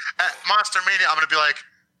like at Monster Mania. I'm gonna be like,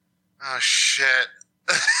 oh shit.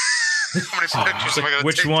 How many pictures am I gonna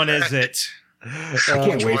Which take one today? is it? I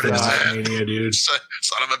can't wait for What is that that? mania, dude. Son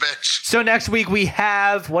of a bitch. So next week we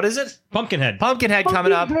have, what is it? Pumpkinhead. Pumpkinhead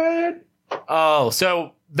coming up. Oh,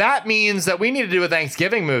 so that means that we need to do a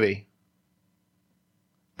Thanksgiving movie.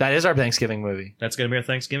 That is our Thanksgiving movie. That's going to be our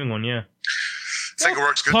Thanksgiving one, yeah. I think it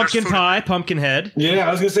works good. Pumpkin There's food. pie, Pumpkinhead. Yeah,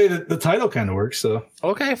 I was gonna say that the title kind of works. So,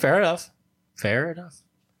 Okay, fair enough. Fair enough.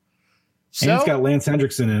 and it's So, got Lance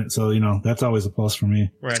Hendrickson in it, so that's always a plus for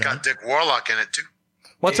me. Right It's on. got Dick Warlock in it too.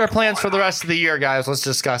 what's our plans for the rest of the year, guys? Let's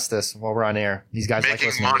discuss this while we're on air. These guys like Making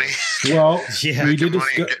listening. money. Well, Yeah. we did Making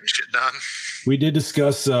money and discuss. getting shit done. We did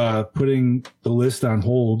discuss putting the list on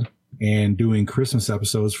hold and doing Christmas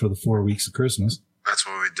episodes for the 4 weeks of Christmas, That's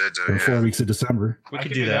what we did or do. 4 Yeah. weeks of December. We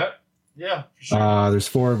could do that. Yeah. There's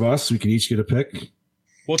 4 of us. We can each get a pick.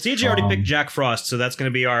 Well, TJ already Um, picked Jack Frost, so that's going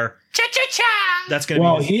to be our... Cha-cha-cha! That's going to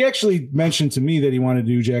Well, be... he actually mentioned to me that he wanted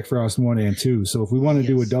to do Jack Frost 1 and 2. So if we want to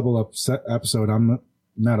do a double episode, I'm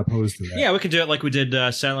not opposed to that. Yeah, we could do it like we did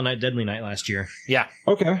Silent Night, Deadly Night last year. Yeah.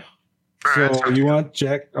 Okay. All right, So sounds you good. want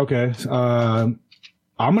Jack? Okay.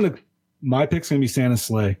 My pick's gonna be Santa's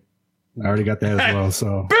sleigh. I already got that as well.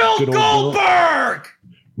 So Bill good old Goldberg!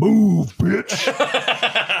 move, bitch.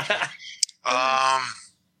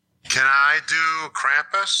 Can I do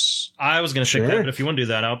Krampus? I was going to pick Sure. that, but if you want to do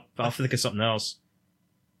that, I'll think of something else.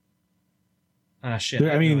 Ah, shit.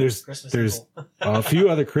 I mean, there's a few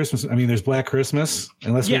other Christmas. I mean, there's Black Christmas.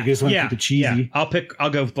 Unless we just want to keep it cheesy. Yeah. I'll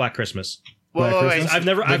go with Black Christmas. Black Wait, Christmas? I've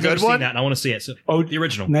never good seen one? that, and I want to see it. So, Oh, the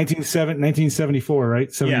original. 1974,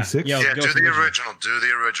 right? 76. Yeah. Yeah, go do for the the original. Do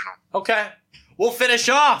the original. Okay. We'll finish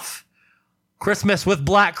off Christmas with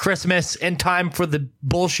Black Christmas in time for the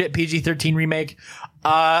bullshit PG-13 remake.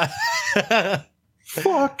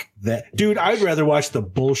 Fuck that, dude. I'd rather watch the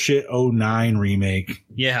bullshit 09 remake.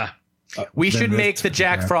 Yeah. We Then should this- make the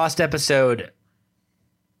Jack yeah. Frost episode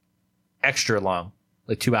extra long,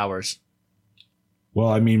 like 2 hours. Well,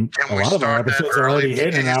 I mean, Can a we lot of our start that episodes are early, already in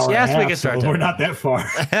an please? hour. Yes, and a we half, can start so that. we're not that far.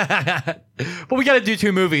 But we got to do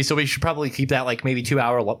 2 movies, so we should probably keep that like maybe 2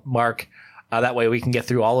 hour mark. That way we can get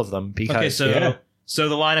through all of them. Because Okay, so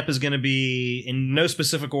the lineup is going to be in no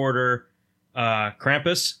specific order: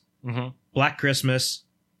 Krampus, Mhm. Black Christmas,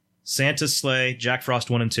 Santa's Sleigh, Jack Frost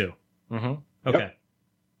 1 and 2. Mhm. Okay.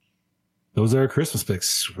 Those are our Christmas picks.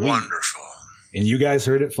 Sweet. Wonderful. And you guys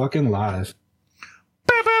heard it fucking live.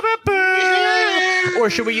 Or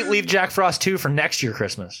should we leave Jack Frost 2 for next year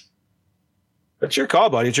Christmas? That's your call,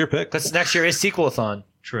 buddy. It's your pick. Because next year is sequel-a-thon.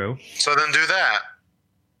 True. So then do that.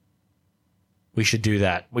 We should do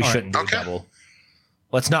that. We All right. shouldn't do Okay. double.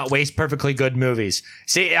 Let's not waste perfectly good movies.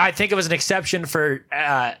 See, I think it was an exception for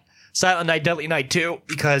Silent Night, Deadly Night 2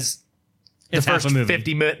 because It's the half first a movie.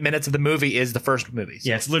 50 minutes of the movie is the first movie. So-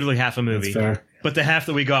 Yeah, it's literally half a movie. That's fair. But the half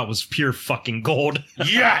that we got was pure fucking gold.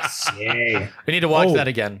 Yes! Yay. We need to watch Oh. that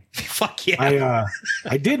again. Fuck yeah.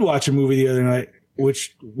 I did watch a movie the other night,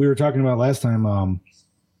 which we were talking about last time,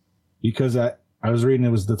 because I was reading it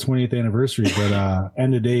was the 20th anniversary, but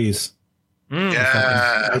End of Days. I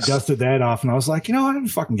Yes. dusted that off, and I was like, you know, I didn't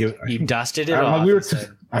fucking give it. You dusted it I- off. we were and said,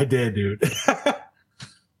 I did, dude.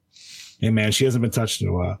 Hey, man, she hasn't been touched in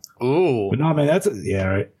a while. Ooh. But no, man,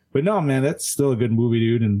 right. But no, man, that's still a good movie,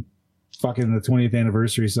 dude. And fucking the 20th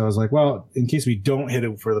anniversary. So I was like, well, in case we don't hit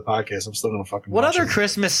it for the podcast, I'm still gonna fucking. What watch other it.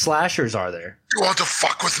 Christmas slashers are there? You want to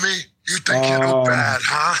fuck with me? You think you know bad,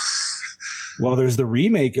 huh? Well, there's the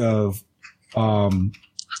remake of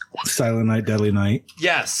Silent Night, Deadly Night.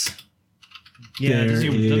 Yes. Yeah,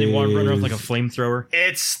 doesn't he run around with like a flamethrower?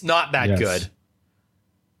 It's not that Yes. good.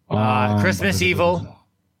 Christmas Evil.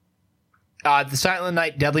 The Silent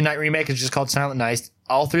Night, Deadly Night remake is just called Silent Night.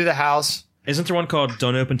 All Through the House, Isn't there one called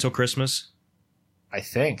Don't Open Till Christmas? I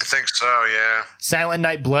think. I think so, yeah. Silent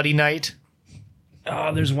Night, Bloody Night.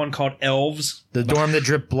 There's one called Elves. The Dorm That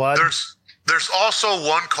Drip Blood. There's also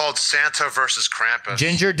one called Santa versus Krampus.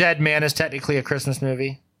 Ginger Dead Man is technically a Christmas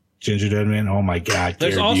movie. Ginger Dead Man. Oh my god.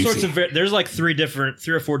 There's Gary all Busey. sorts of there's like three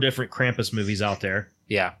or four different Krampus movies out there.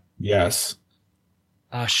 Yeah. Yes.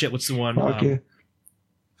 Shit, what's the one? Fuck yeah.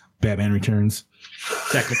 Batman Returns.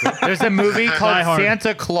 Technically. There's a movie Die called Hard.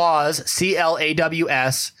 Santa Claus,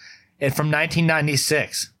 CLAWS, and from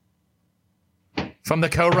 1996. From the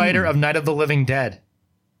co-writer of Night of the Living Dead.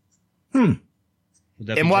 Would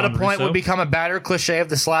that And be what a John point Russo? would become a battered cliche of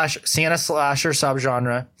the Santa slasher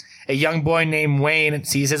subgenre. A young boy named Wayne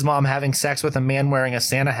sees his mom having sex with a man wearing a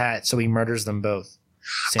Santa hat, so he murders them both.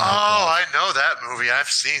 Santa Claus. I know that movie. I've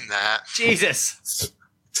seen that. Jesus.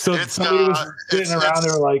 So It's, somebody was sitting around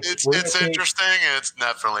there like, it's we're gonna take- interesting. And it's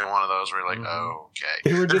definitely one of those where you're like,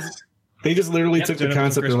 okay. They just literally Yep, took the Don't Open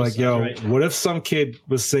concept. They're like, Christmas, yo, that's right. what if some kid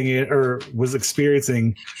was singing or was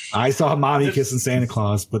experiencing, I saw mommy kissing Santa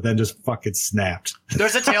Claus, but then just fucking snapped.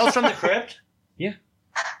 There's a Tales from the Crypt? Yeah.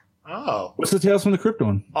 Oh. What's the Tales from the Crypt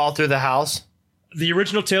one? All Through the House? The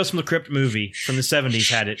original Tales from the Crypt movie from the 70s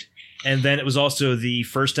had it. And then it was also the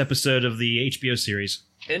first episode of the HBO series.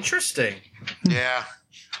 Interesting. Yeah.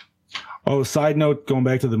 Oh, side note, going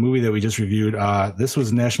back to the movie that we just reviewed, this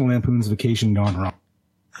was National Lampoon's Vacation gone wrong.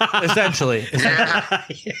 Essentially. Yeah.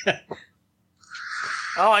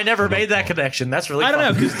 Oh, I never made that connection. That's really I don't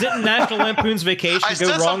know, fun. because didn't National Lampoon's Vacation I go said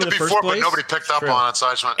wrong in something the first before, place? but nobody picked up True. on it, so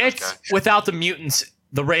I just went, It's okay. without the mutants,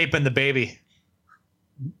 the rape, and the baby.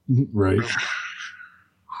 Right.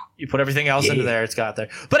 You put everything else into there, it's got there.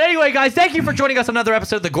 But anyway, guys, thank you for joining us on another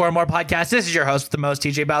episode of the Gormore Podcast. This is your host with the most,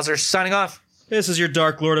 TJ Bowser, signing off. This is your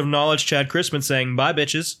Dark Lord of Knowledge, Chad Chrisman, saying bye,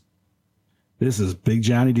 bitches. This is Big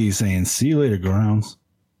Johnny D saying, see you later, Grounds.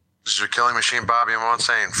 This is your killing machine, Bobby Amon,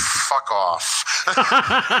 saying, fuck off.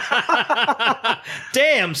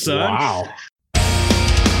 Damn, son. Wow.